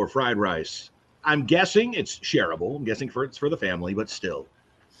 for fried rice. I'm guessing it's shareable. I'm guessing it's for the family, but still.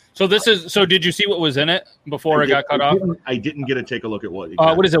 So did you see what was in it before it got cut off? I didn't get to take a look at what.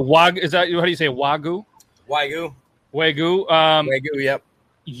 What is it? Wagyu? Is that how do you say Wagyu? Wagyu. Wagyu. Wagyu, yep.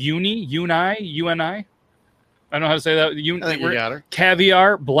 Uni. I don't know how to say that. I think you got her.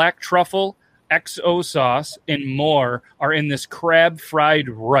 Caviar, black truffle, XO sauce, and more are in this crab fried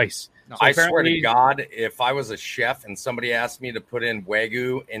rice. No, So I swear to apparently- God, if I was a chef and somebody asked me to put in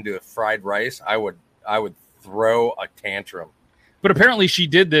Wagyu into a fried rice, I would throw a tantrum. But apparently she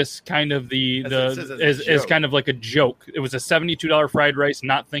did this kind of as joke. kind of like a joke. It was a $72 fried rice,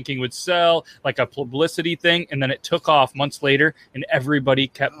 not thinking would sell, like a publicity thing, and then it took off months later, and everybody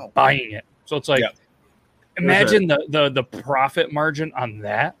kept buying it. So it's like, Yeah. imagine the profit margin on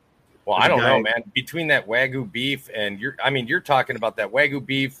that. Well, There's I a don't guy- know, man. Between that Wagyu beef and you're talking about that Wagyu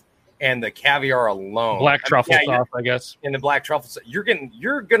beef and the caviar alone, Black truffle yeah, sauce, I guess. in the black truffle,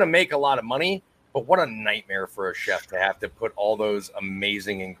 you're gonna make a lot of money. But what a nightmare for a chef to have to put all those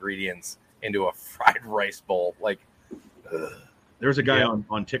amazing ingredients into a fried rice bowl. Like, There's a guy Yeah.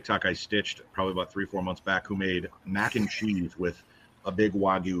 on TikTok I stitched probably about 3-4 months back who made mac and cheese with a big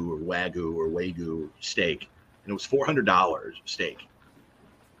Wagyu steak, and it was $400 steak.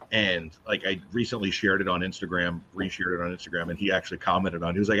 And like I recently shared it on Instagram, reshared it on Instagram, and he actually commented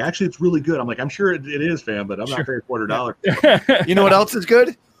on it. He was like, "Actually, it's really good." I'm like, "I'm sure it is, fam, but I'm not paying $400." You know what else is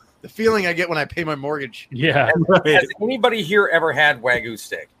good? The feeling I get when I pay my mortgage. Yeah. has anybody here ever had Wagyu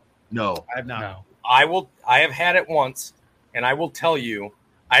steak? No, I have not. No. I have had it once, and I will tell you,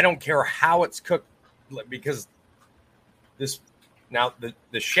 I don't care how it's cooked, because the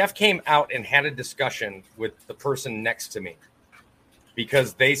chef came out and had a discussion with the person next to me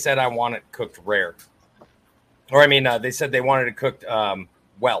because they said I want it cooked rare, or they said they wanted it cooked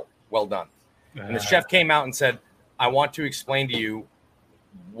well done. And the chef came out and said, I want to explain to you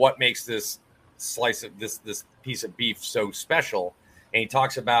what makes this slice of this piece of beef so special. And he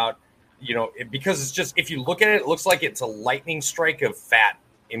talks about, because it's just, if you look at it, it looks like it's a lightning strike of fat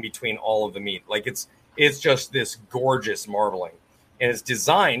in between all of the meat. Like it's just this gorgeous marbling, and it's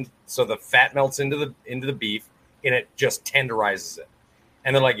designed so the fat melts into the beef and it just tenderizes it.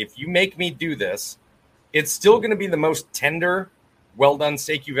 And they're like, if you make me do this, it's still going to be the most tender, well done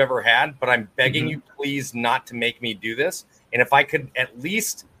steak you've ever had, but I'm begging you, please, not to make me do this. And if I could at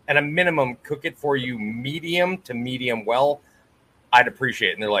least, at a minimum, cook it for you medium to medium well, I'd appreciate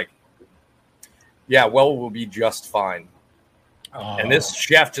it. And they're like, yeah, well, we'll be just fine. And this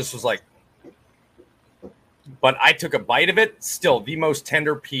chef just was like, but I took a bite of it, still the most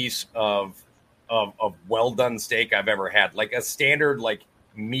tender piece of well done steak I've ever had. Like a standard, like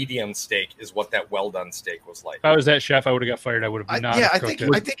medium steak is what that well done steak was like. If I was that chef, I would have got fired. I would have not. I cooked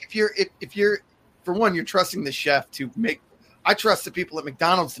think it. if you're for one, you're trusting the chef to make. I trust the people at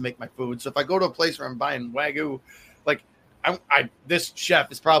McDonald's to make my food. So if I go to a place where I'm buying Wagyu, like this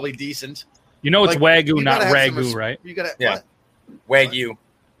chef is probably decent. You know, it's Like, Wagyu, you not gotta have some Ragu, right? You gotta Yeah. what? Wagyu.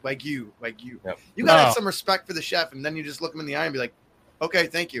 Wagyu. Yep. You gotta Oh. have some respect for the chef, and then you just look him in the eye and be like, "Okay,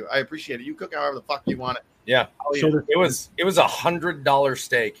 thank you, I appreciate it. You cook however the fuck you want it." Yeah. I'll eat So it. It was $100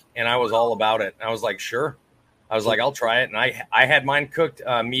 steak, and I was all about it. I was like, sure. I was like, I'll try it. And I had mine cooked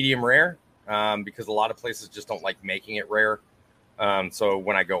medium rare because a lot of places just don't like making it rare. So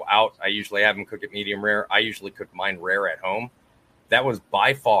when I go out, I usually have them cook it medium rare. I usually cook mine rare at home. That was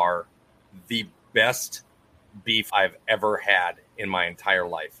by far the best beef I've ever had in my entire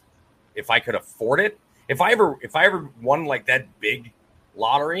life. If I could afford it, if I ever won like that big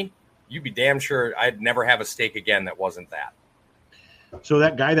lottery, you'd be damn sure I'd never have a steak again that wasn't that. So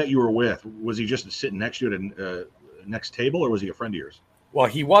that guy that you were with, was he just sitting next to you at a next table, or was he a friend of yours? Well,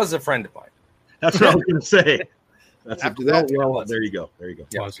 he was a friend of mine. That's what I was going to say. That's After that, that, well, it was. there you go.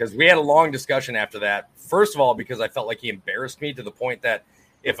 Yeah, because we had a long discussion after that. First of all, because I felt like he embarrassed me to the point that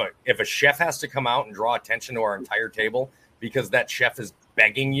if a chef has to come out and draw attention to our entire table because that chef is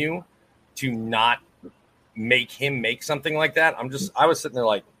begging you to not make him make something like that, I was sitting there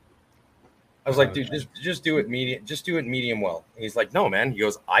like, I was like, dude, just do it medium well. And he's like, no, man. He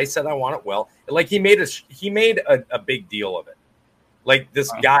goes, I said I want it well. Like he made a big deal of it. Like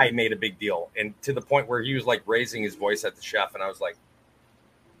this guy made a big deal, and to the point where he was like raising his voice at the chef, and I was like,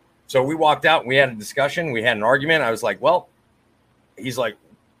 so we walked out and we had a discussion, we had an argument. I was like, well, he's like,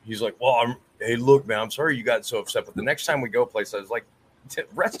 well, hey, look, man, I'm sorry you got so upset, but the next time we go place, I was like,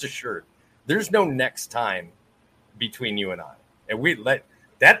 rest assured, there's no next time between you and I, and we let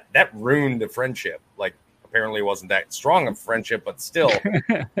that ruined the friendship. Like apparently it wasn't that strong of friendship, but still,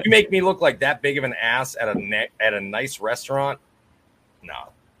 you make me look like that big of an ass at a nice restaurant.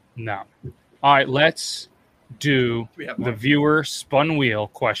 No. All right, let's do We have the more. viewer spun wheel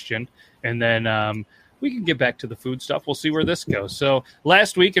question, and then we can get back to the food stuff. We'll see where this goes. So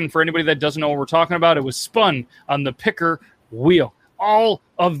last week, and for anybody that doesn't know what we're talking about, it was spun on the picker wheel. All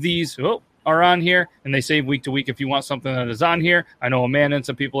of these, are on here, and they save week to week if you want something that is on here. I know Amanda and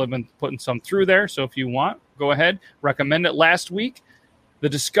some people have been putting some through there, so if you want, go ahead, recommend it. Last week, the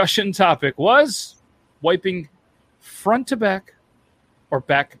discussion topic was wiping front to back or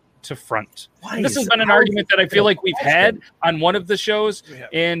back to front. This has been an argument that I feel like we've had on one of the shows,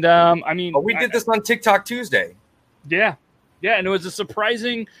 and I mean, we did this on TikTok Tuesday. Yeah, and it was a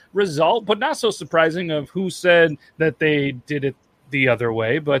surprising result, but not so surprising of who said that they did it the other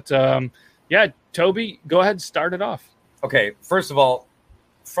way. But yeah, Toby, go ahead and start it off. Okay, first of all,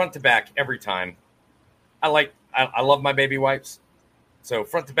 front to back every time. I love my baby wipes. So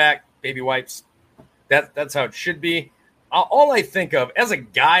front to back, baby wipes. That's how it should be. All I think of as a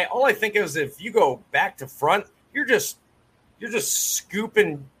guy, is if you go back to front, you're just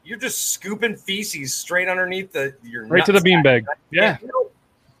scooping feces straight underneath your right to the beanbag. Yeah.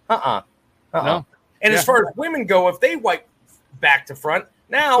 No. No. And as far as women go, if they wipe back to front,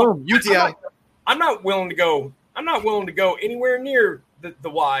 now UTI. I'm not willing to go anywhere near the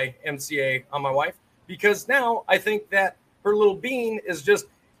YMCA on my wife, because now I think that her little bean is just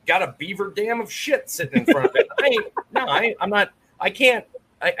got a beaver dam of shit sitting in front of it. I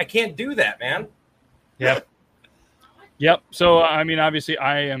can't do that, man. Yep. So, I mean, obviously,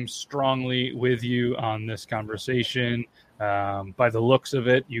 I am strongly with you on this conversation. By the looks of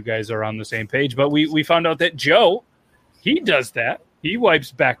it, you guys are on the same page. But we found out that Joe, he does that. He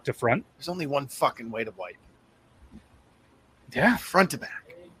wipes back to front. There's only one fucking way to wipe. Yeah. Front to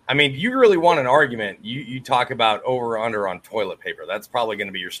back. I mean, you really want an argument. You talk about over or under on toilet paper. That's probably going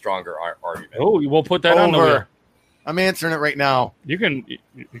to be your stronger argument. Oh, we'll put that on the wheel. I'm answering it right now. You can.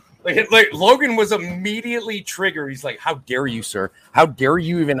 Like Logan was immediately triggered. He's like, "How dare you, sir? How dare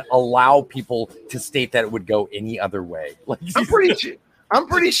you even allow people to state that it would go any other way?" Like, I'm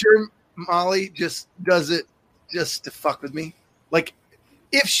pretty sure Molly just does it just to fuck with me. Like,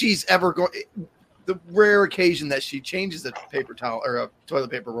 if she's ever going, the rare occasion that she changes a paper towel or a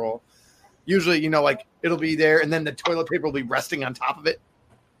toilet paper roll, usually, like it'll be there, and then the toilet paper will be resting on top of it.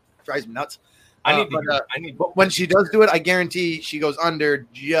 Drives me nuts. But when she does do it, I guarantee she goes under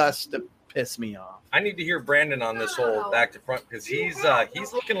just to piss me off. I need to hear Brandon on this whole back to front, because he's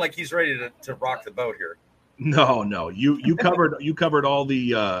looking like he's ready to rock the boat here. No. You covered all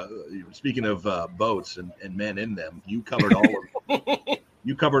the speaking of boats and men in them. You covered all of them.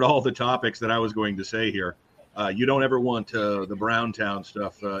 You covered all the topics that I was going to say here. You don't ever want the Browntown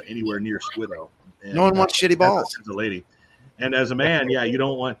stuff anywhere near Squiddo. And, no one wants shitty balls. As a lady. And as a man, yeah, you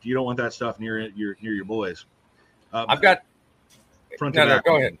don't want that stuff near your boys. I've got front to back.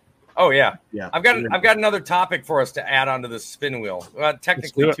 Go ahead. Oh yeah. I've got Yeah. another topic for us to add onto the spin wheel.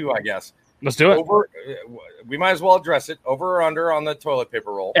 Technically two, I guess. Let's do it. We might as well address it. Over or under on the toilet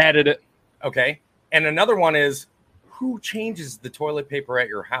paper roll. Added it. Okay. And another one is, who changes the toilet paper at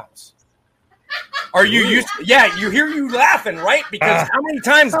your house? Are you used to, you hear you laughing, right? Because how many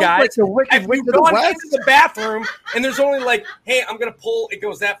times, guys, have you gone into the bathroom and there's only like, hey, I'm going to pull, it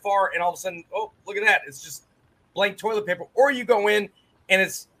goes that far, and all of a sudden, oh, look at that. It's just blank toilet paper. Or you go in and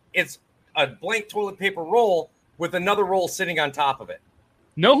it's a blank toilet paper roll with another roll sitting on top of it.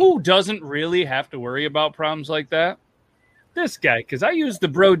 Know who doesn't really have to worry about problems like that? This guy, because I use the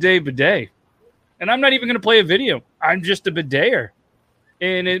Broday bidet. And I'm not even going to play a video. I'm just a bideter.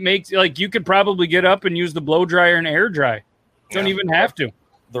 And it makes, like, you could probably get up and use the blow dryer and air dry. Don't even have to.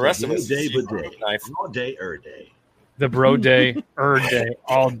 The rest of us day, knife. all day, day. The Broday, day,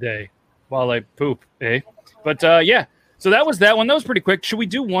 all day while I poop, eh? But, yeah. So that was that one. That was pretty quick. Should we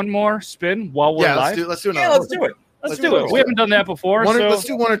do one more spin while we're live? Let's do another. Yeah, let's do it. Let's do it. We haven't done that before. Let's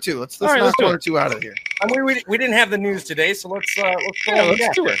do one or two. Let's knock one or two out of here. I mean, we didn't have the news today, so let's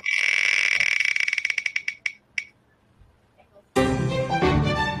do it.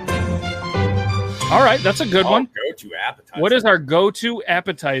 All right, that's a good one. Go-to appetizer. What is our go-to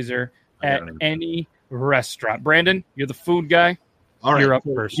appetizer at any restaurant? Brandon, you're the food guy. All right, you're up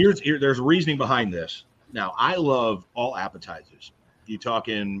first. There's reasoning behind this. Now, I love all appetizers. You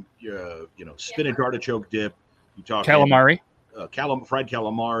talking, spinach artichoke dip. You talking calamari, fried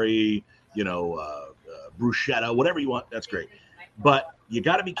calamari. Bruschetta, whatever you want. That's great. But you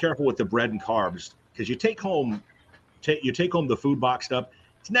got to be careful with the bread and carbs, because you take home the food box stuff.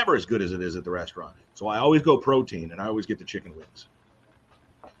 It's never as good as it is at the restaurant. So I always go protein, and I always get the chicken wings,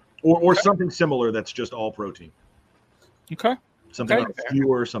 or something similar that's just all protein. Okay. Something like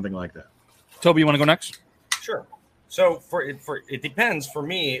skewer, something like that. Toby, you want to go next? Sure. So it depends for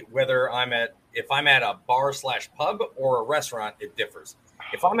me whether if I'm at a bar/pub or a restaurant. It differs.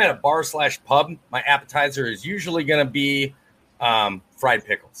 If I'm at a bar/pub, my appetizer is usually going to be fried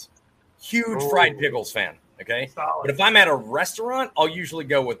pickles. Huge fried pickles fan. Okay. Solid. But if I'm at a restaurant, I'll usually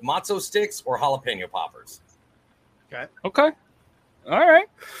go with matzo sticks or jalapeno poppers. Okay. All right.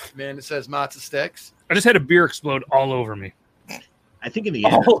 Man, it says matzo sticks. I just had a beer explode all over me. I think in the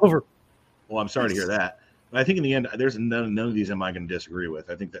end, All over. well, I'm sorry to hear that. But I think in the end, there's none of these am I going to disagree with.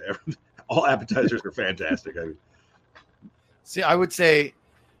 I think that all appetizers are fantastic. See, I would say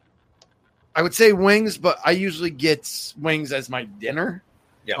wings, but I usually get wings as my dinner.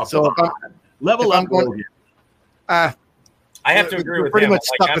 Yeah. So if Level if up. I'm going- Logan. I have to agree we're with pretty him. much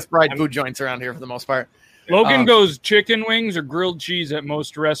Like, stuck I'm- with fried I'm- food joints around here for the most part. Logan goes chicken wings or grilled cheese at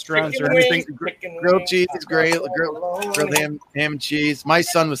most restaurants Chicken or anything. wings, chicken Grilled wings, cheese is great. Grilled ham and cheese. My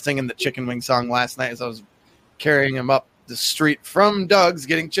son was singing the chicken wing song last night as I was carrying him up the street from Doug's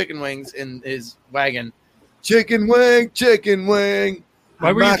getting chicken wings in his wagon. Chicken wing, chicken wing.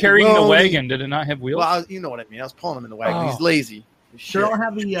 Why were you carrying the macaroni. wagon? Did it not have wheels? Well, you know what I mean. I was pulling him in the wagon. Oh. He's lazy. Sure, I'll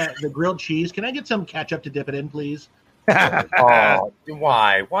have the grilled cheese. Can I get some ketchup to dip it in, please? Oh,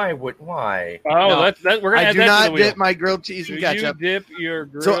 why? Why? Oh, No, that we're gonna I add do that to not the wheel. dip my grilled cheese Do and you ketchup. dip your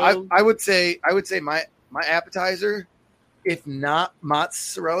grilled? So I would say my appetizer, if not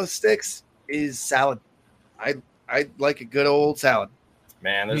mozzarella sticks, is salad. I like a good old salad.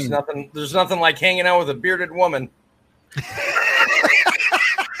 Man, there's nothing like hanging out with a bearded woman.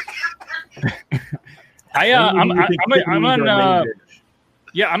 I'm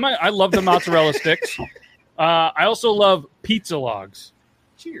on. I love the mozzarella sticks. I also love pizza logs.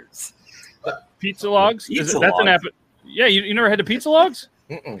 Cheers. Pizza logs. Pizza That's an app. logs? Yeah, you never had the pizza logs?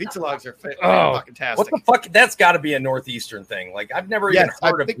 Mm-mm. Pizza logs are Oh. fucking tastic. What the fuck? That's got to be a northeastern thing. Like I've never even I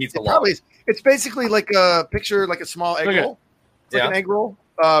heard of think pizza it probably logs. is. It's basically like a picture, like a small egg Look at- roll. It's like Yeah. an egg roll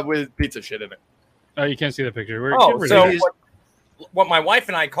with pizza shit in it. Oh, you can't see the picture. Oh, so yeah. what my wife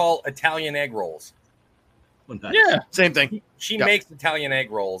and I call Italian egg rolls. Oh, nice. Yeah. Same thing. She Yep. makes Italian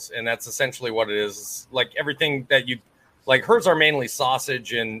egg rolls, and that's essentially what it is. It's like everything that you like. Hers are mainly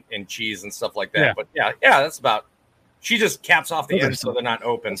sausage and cheese and stuff like that. Yeah. But yeah, that's about. She just caps off the Those are ends so they're not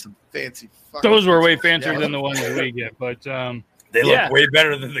open. Some fancy. fucking Those were way pizzas. fancier Yeah. than the ones that we get, but They Yeah. look way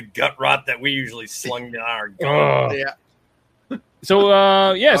better than the gut rot that we usually slung down our gut. ugh. Yeah, So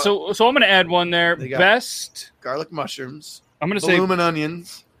I'm gonna add one there. They got- Best. garlic mushrooms, I'm gonna say bloomin'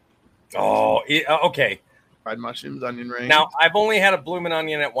 onions, Okay. fried mushrooms, onion rings. Now I've only had a bloomin'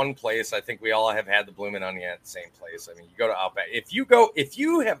 onion at one place. I think we all have had the bloomin' onion at the same place. I mean, you go to Outback. If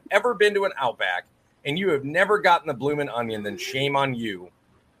you have ever been to an Outback and you have never gotten the bloomin' onion, then shame on you.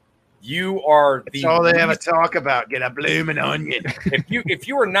 You are the that's all they ever talk about. Get a bloomin' onion. if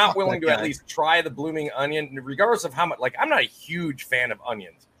you are not Fuck willing that to at guy. least try the blooming onion, regardless of how much, like I'm not a huge fan of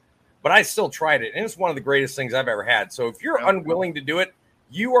onions, but I still tried it, and it's one of the greatest things I've ever had. So if you're Yeah. unwilling to do it,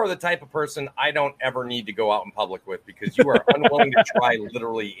 you are the type of person I don't ever need to go out in public with because you are unwilling to try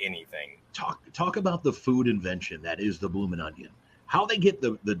literally anything. Talk about the food invention that is the bloomin' onion. How they get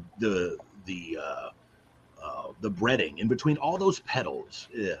the breading in between all those petals.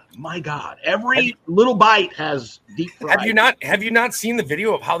 Yeah, my God, every little bite has deep fried. Have you not seen the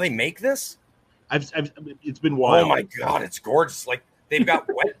video of how they make this? It's been wild. Oh my God, it's gorgeous. Like they've got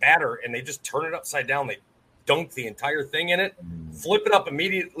wet batter and they just turn it upside down. They dunk the entire thing in it, flip it up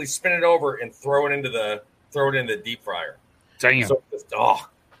immediately, spin it over, and throw it into the deep fryer. damn. So just,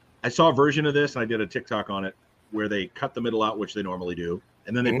 I saw a version of this, and I did a TikTok on it where they cut the middle out, which they normally do,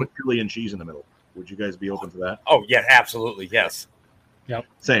 and then they put chili and cheese in the middle. Would you guys be open to that? oh yeah, absolutely, yes.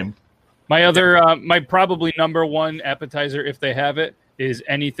 Same. My other, my probably number one appetizer, if they have it, is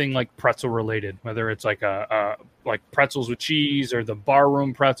anything like pretzel related. Whether it's like like pretzels with cheese or the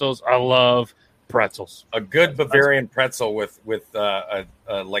barroom pretzels. I love pretzels. A good Bavarian pretzel with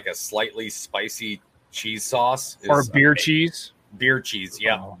like a slightly spicy cheese sauce Or is beer amazing. cheese. Beer cheese,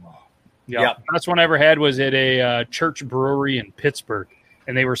 yeah. Yeah. Yeah. Best one I ever had was at a church brewery in Pittsburgh.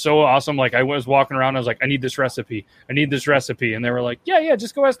 And they were so awesome. Like I was walking around, I was like, I need this recipe. And they were like, yeah,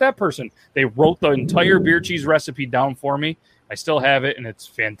 just go ask that person. They wrote the entire beer cheese recipe down for me. I still have it, and it's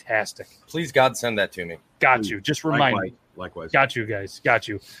fantastic. Please, God, send that to me. Got you. Just remind me. Likewise. Got you, guys. Got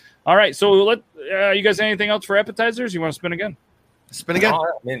you. All right. So you guys anything else for appetizers? You want to spin again? Spin again.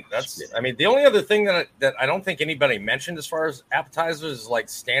 The only other thing that I don't think anybody mentioned as far as appetizers is like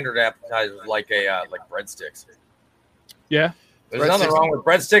standard appetizers, like breadsticks. Yeah. There's nothing wrong with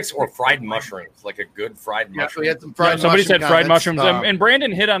breadsticks or fried mushrooms, like a good fried Yeah, mushroom. we had some fried Somebody mushroom said fried comments. mushrooms, and Brandon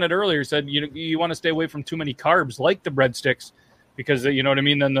hit on it earlier. He said you want to stay away from too many carbs, like the breadsticks, because you know what I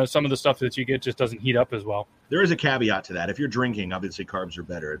mean. Then some of the stuff that you get just doesn't heat up as well. There is a caveat to that. If you're drinking, obviously carbs are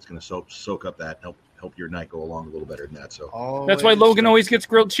better. It's going to soak up that, help your night go along a little better than that. So That's why Logan always gets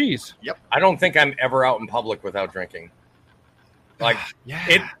grilled cheese. I don't think I'm ever out in public without drinking. Like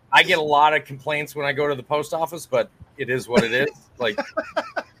I get a lot of complaints when I go to the post office, but it is what it is. Like,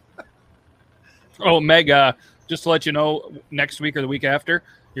 oh, Meg, just to let you know, next week or the week after,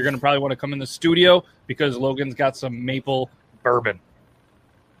 you're going to probably want to come in the studio because Logan's got some maple bourbon.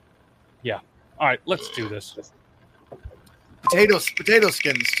 Yeah. All right, let's do this. Potato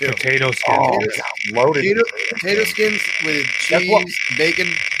skins too. Potato skins. oh, loaded. Potato skins with cheese, bacon.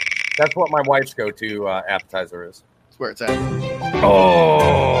 That's what my wife's go-to appetizer is. That's where it's at.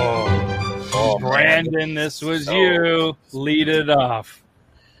 Oh, Brandon, man. this was So- you. Lead it off.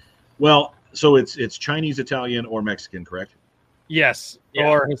 Well, so it's Chinese, Italian, or Mexican, correct? Yes. Yeah.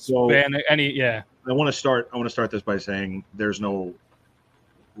 Or So- Hispanic. Yeah. I want to start this by saying there's no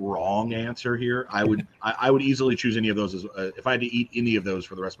wrong answer here. I would easily choose any of those as if I had to eat any of those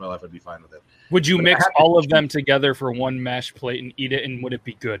for the rest of my life, I'd be fine with it. Would you But I mix have to all of choose- them together for one mashed plate and eat it, and would it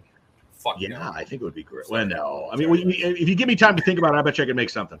be good? Fuck Yeah, no. I think it would be great. Well, no, I mean, if you give me time to think about it, I bet you I could make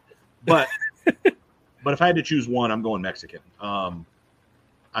something. But but if I had to choose one, I'm going Mexican.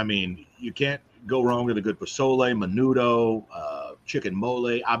 I mean, you can't go wrong with a good pozole, menudo, chicken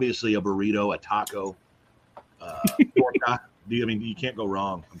mole, obviously a burrito, a taco, torta. I mean, you can't go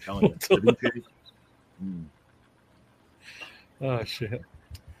wrong. I'm telling you. Ceviche. Oh shit!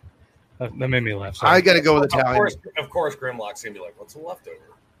 That made me laugh. Sorry. I got to go with Italian. Of course, Grimlock's gonna be like, "What's a leftover?"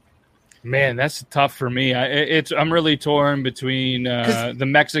 Man, that's tough for me. I'm really torn between the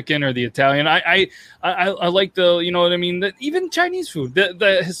Mexican or the Italian. I like the, you know what I mean. Even Chinese food,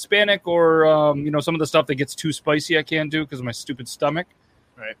 the Hispanic or some of the stuff that gets too spicy, I can't do because of my stupid stomach.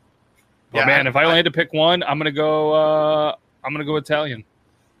 Right. But Yeah, man, if I only had to pick one, I'm gonna go Italian.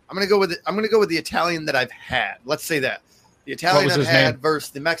 I'm gonna go with the Italian that I've had. Let's say that the Italian was I've his had name? versus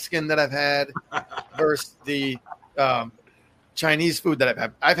the Mexican that I've had versus the Chinese food that I've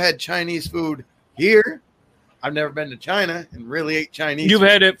had. I've had Chinese food here. I've never been to China and really ate Chinese. You've food.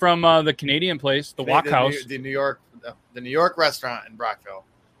 had it from the Canadian place, the Wok House. the New York restaurant in Brockville.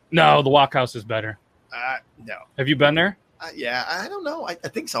 No, the Wok House is better. No. Have you been there? Yeah, I don't know. I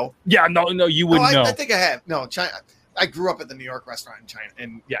think so. Yeah, no, you wouldn't know. I think I have. No, China. I grew up at the New York restaurant in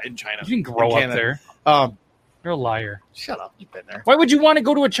China. In China. You didn't grow In up Canada. there. You're a liar. Shut up. You've been there. Why would you want to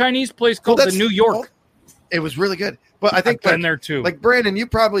go to a Chinese place called the New York? It was really good. But I think I've been there too. Like Brandon, you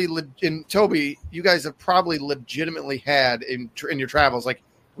probably and Toby, you guys have probably legitimately had in your travels like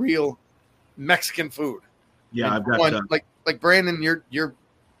real Mexican food. Yeah, I've got one, like Brandon, you're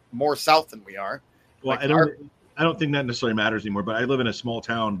more south than we are. Well, Like I don't think that necessarily matters anymore. But I live in a small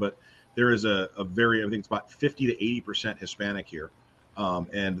town, but there is I think it's about 50 to 80% Hispanic here.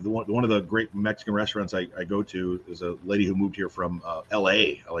 And one of the great Mexican restaurants I go to is a lady who moved here from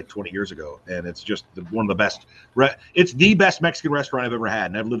L.A. like 20 years ago, and it's just one of the best. It's the best Mexican restaurant I've ever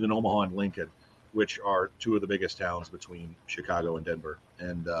had, and I've lived in Omaha and Lincoln, which are two of the biggest towns between Chicago and Denver,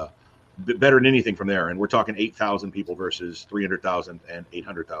 and better than anything from there. And we're talking 8,000 people versus 300,000 and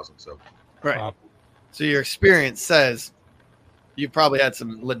 800,000. So Right. So your experience says you've probably had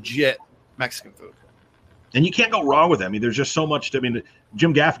some legit Mexican food. And you can't go wrong with it. I mean, there's just so much. Jim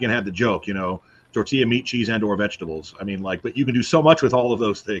Gaffigan had the joke, tortilla, meat, cheese, and/or vegetables. I mean, but you can do so much with all of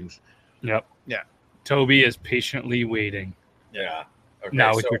those things. Yep. Yeah. Toby is patiently waiting. Yeah. Okay,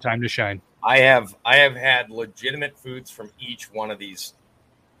 Now it's so your time to shine. I have had legitimate foods from each one of these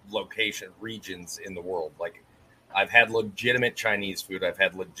regions in the world. Like, I've had legitimate Chinese food. I've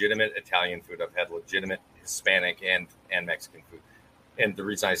had legitimate Italian food. I've had legitimate Hispanic and Mexican food. And the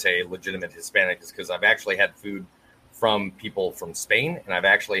reason I say legitimate Hispanic is because I've actually had food from people from Spain, and I've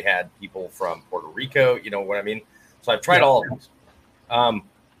actually had people from Puerto Rico. You know what I mean? So I've tried all of these.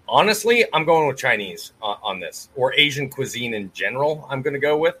 Honestly, I'm going with Chinese on this, or Asian cuisine in general. I'm going to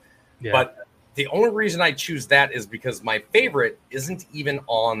go with. Yeah. But the only reason I choose that is because my favorite isn't even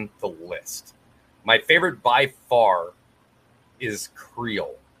on the list. My favorite by far is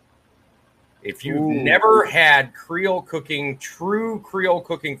Creole. If you've never had Creole cooking, true Creole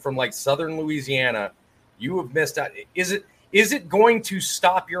cooking from like Southern Louisiana, you have missed out. Is it going to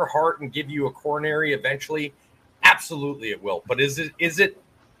stop your heart and give you a coronary eventually? Absolutely it will. But is it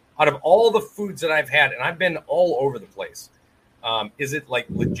out of all the foods that I've had, and I've been all over the place, is it like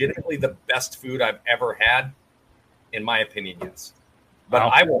legitimately the best food I've ever had? In my opinion, yes. But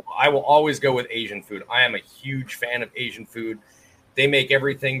Wow. I will always go with Asian food. I am a huge fan of Asian food. They make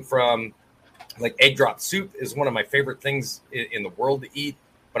everything from like egg drop soup is one of my favorite things in the world to eat.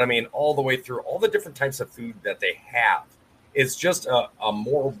 But I mean, all the way through all the different types of food that they have, it's just a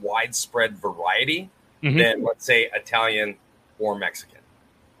more widespread variety than, let's say, Italian or Mexican.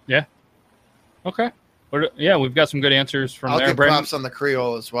 Yeah. Okay. Yeah, we've got some good answers from I'll there, give Brandon. props on the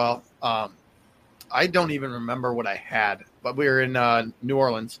Creole as well. I don't even remember what I had, but we were in New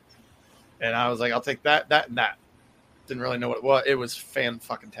Orleans, and I was like, I'll take that, and that. Didn't really know what it was. It was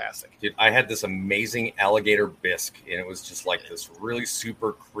fan-fucking-tastic. Dude, I had this amazing alligator bisque, and it was just like this really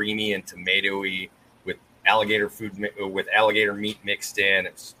super creamy and tomatoey with alligator with alligator meat mixed in.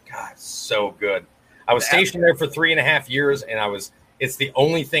 It's so good. I was stationed there for 3.5 years, and it's the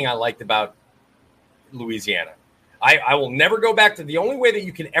only thing I liked about Louisiana. I will never go back to the only way that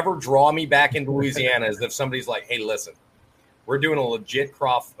you can ever draw me back into Louisiana is if somebody's like, hey, listen, we're doing a legit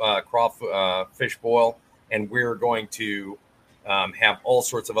crawfish boil, and we're going to have all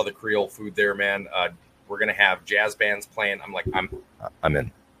sorts of other Creole food there, man. We're going to have jazz bands playing. I'm like, I'm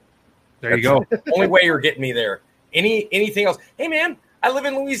in. There you go. The only way you're getting me there. Anything else? Hey, man, I live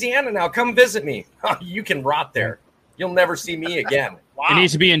in Louisiana now. Come visit me. You can rot there. You'll never see me again. Wow. It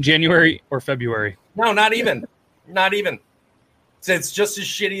needs to be in January or February. No, not even. Not even. So it's just as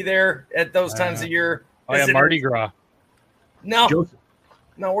shitty there at those times of year. Oh, yeah, Mardi Gras. No, Joseph,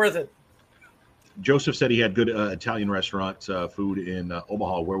 not worth it. Joseph said he had good Italian restaurant food in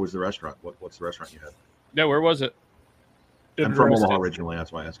Omaha. Where was the restaurant? What's the restaurant you had? Yeah, where was it? I'm from Omaha originally.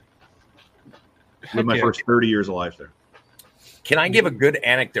 That's why I asked. Lived my first 30 years of life there. Can I give a good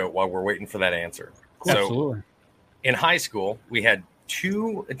anecdote while we're waiting for that answer? Absolutely. So, in high school, we had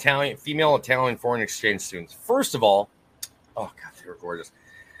 2 female Italian foreign exchange students. First of all, oh God, they were gorgeous.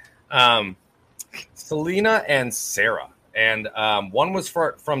 Selena and Sarah. And one was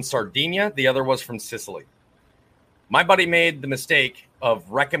from Sardinia. The other was from Sicily. My buddy made the mistake of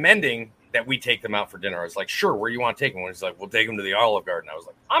recommending that we take them out for dinner. I was like, sure, where you want to take them? He's like, we'll take them to the Olive Garden. I was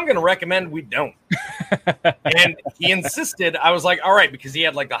like, I'm going to recommend we don't. And he insisted. I was like, all right, because he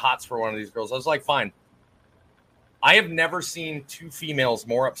had like the hots for one of these girls. I was like, fine. I have never seen 2 females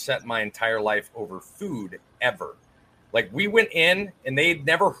more upset in my entire life over food ever. Like, we went in and they'd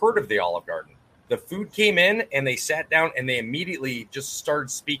never heard of the Olive Garden. The food came in and they sat down and they immediately just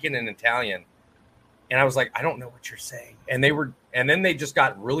started speaking in Italian. And I was like, I don't know what you're saying. And then they just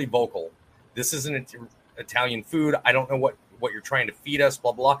got really vocal. This isn't Italian food. I don't know what you're trying to feed us,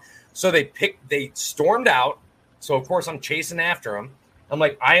 blah, blah. So they stormed out. So of course I'm chasing after them. I'm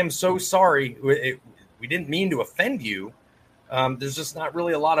like, I am so sorry. We didn't mean to offend you. There's just not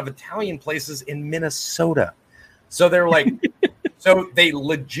really a lot of Italian places in Minnesota. So they're like, so they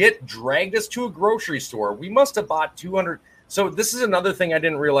legit dragged us to a grocery store. We must have bought 200. So this is another thing I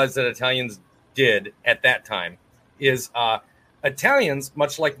didn't realize that Italians did at that time is Italians,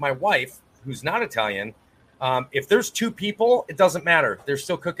 much like my wife, who's not Italian, if there's 2 people, it doesn't matter. They're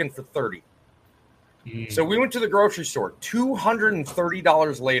still cooking for 30. So we went to the grocery store.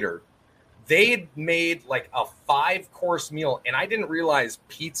 $230 later, they had made like a 5-course meal, and I didn't realize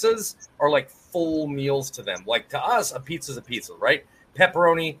pizzas are like full meals to them. Like to us, a pizza's a pizza, right?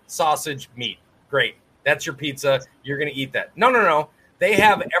 Pepperoni, sausage, meat. Great. That's your pizza. You're going to eat that. No. They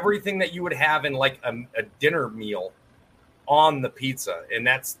have everything that you would have in like a dinner meal on the pizza. And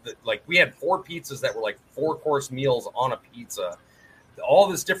that's we had 4 pizzas that were like 4-course meals on a pizza. All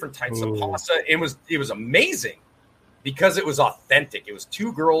this different types of pasta. It was amazing because it was authentic. It was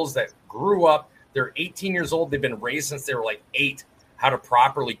 2 girls that grew up. They're 18 years old. They've been raised since they were like 8 how to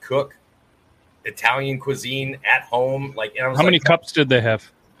properly cook Italian cuisine at home. Like, and I was how many cups did they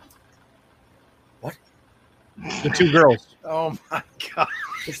have? What? The 2 girls. Oh my God.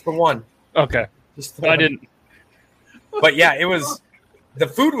 Just the one. Okay. Just the one. I didn't. But yeah, the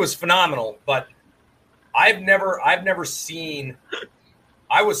food was phenomenal, but I've never seen,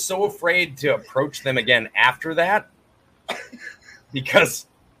 I was so afraid to approach them again after that because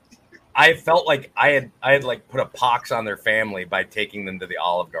I felt like I had like put a pox on their family by taking them to the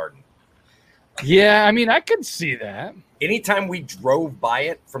Olive Garden. Yeah, I mean, I could see that. Anytime we drove by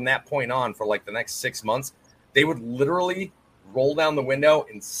it from that point on for like the next 6 months, they would literally roll down the window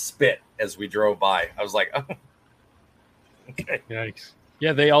and spit as we drove by. I was like, oh, okay. Yikes.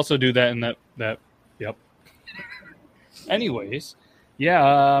 Yeah, they also do that in that. Yep. Anyways,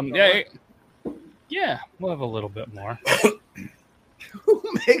 yeah, we'll have a little bit more. Who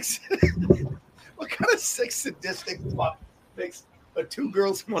makes what kind of sick sadistic fuck makes a 2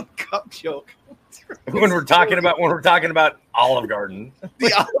 girls 1 cup joke? When we're talking about Olive Garden.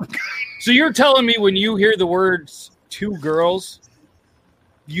 The Olive Garden. So you're telling me when you hear the words 2 girls,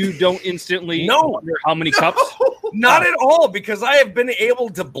 you don't instantly wonder how many cups? Not at all, because I have been able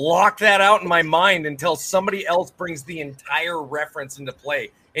to block that out in my mind until somebody else brings the entire reference into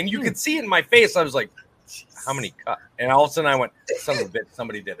play. And you could see it in my face. I was like, how many cups? And all of a sudden I went, son of a bitch,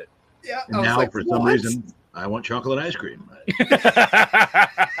 somebody did it. Yeah. And now, for some reason, I want chocolate ice cream.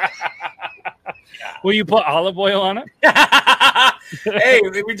 Will you put olive oil on it? Hey,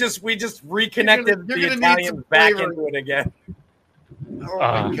 we just reconnected You're the gonna need Italians some back flavor. into it again. Oh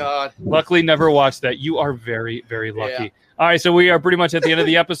my God. Luckily, never watched that. You are very, very lucky. Yeah. All right, so we are pretty much at the end of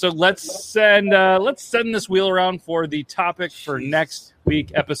the episode. Let's send this wheel around for the topic for next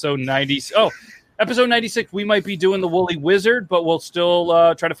week, episode 90. Oh, episode 96. We might be doing the Woolly Wizard, but we'll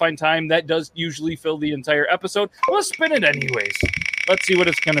still try to find time. That does usually fill the entire episode. We'll spin it anyways. Let's see what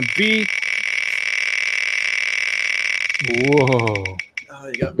it's going to be. Whoa. Oh,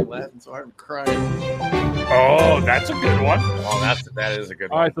 you got me laughing so hard I'm crying. Oh, that's a good one. Oh, that is a good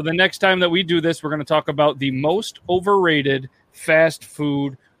All one. right, so the next time that we do this, we're going to talk about the most overrated fast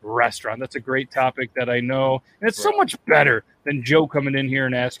food restaurant. That's a great topic that I know. And it's so much better than Joe coming in here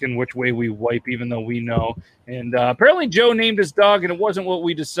and asking which way we wipe, even though we know. And apparently Joe named his dog, and it wasn't what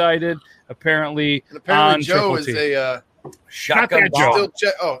we decided. Apparently, And apparently on Joe Triple is T. a Shotgun Not that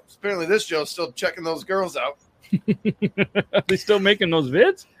Joe. Bob. apparently this Joe's still checking those girls out. Are they still making those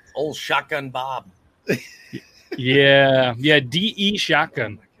vids? Old Shotgun Bob. Yeah, D.E.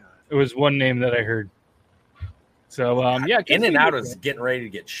 Shotgun. It was one name that I heard. So, In and Out is getting ready to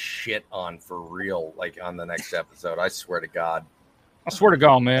get shit on for real, like on the next episode. I swear to God. I swear to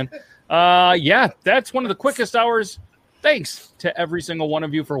God, man. That's one of the quickest hours. Thanks to every single one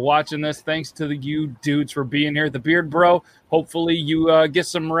of you for watching this. Thanks to you dudes for being here. The Beard Bro. Hopefully you get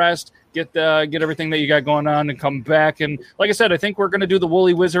some rest, get everything that you got going on, and come back. And like I said, I think we're going to do the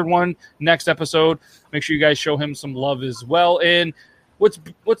Woolly Wizard one next episode. Make sure you guys show him some love as well. And what's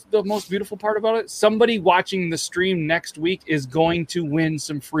the most beautiful part about it? Somebody watching the stream next week is going to win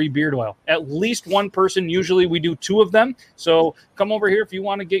some free beard oil. At least one person. Usually we do 2 of them. So come over here if you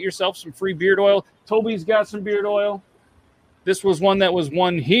want to get yourself some free beard oil. Toby's got some beard oil. This was one that was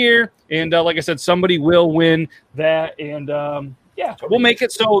won here. And like I said, somebody will win that. And we'll make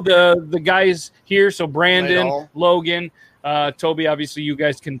it so the guys here, so Brandon, Right, all. Logan, Toby, obviously you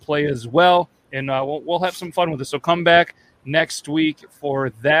guys can play as well. And we'll have some fun with it. So come back next week for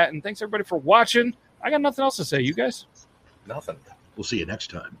that. And thanks everybody for watching. I got nothing else to say. You guys? Nothing. We'll see you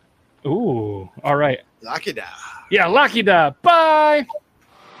next time. Ooh, all right. Lock it down. Yeah, Lucky Da. Bye.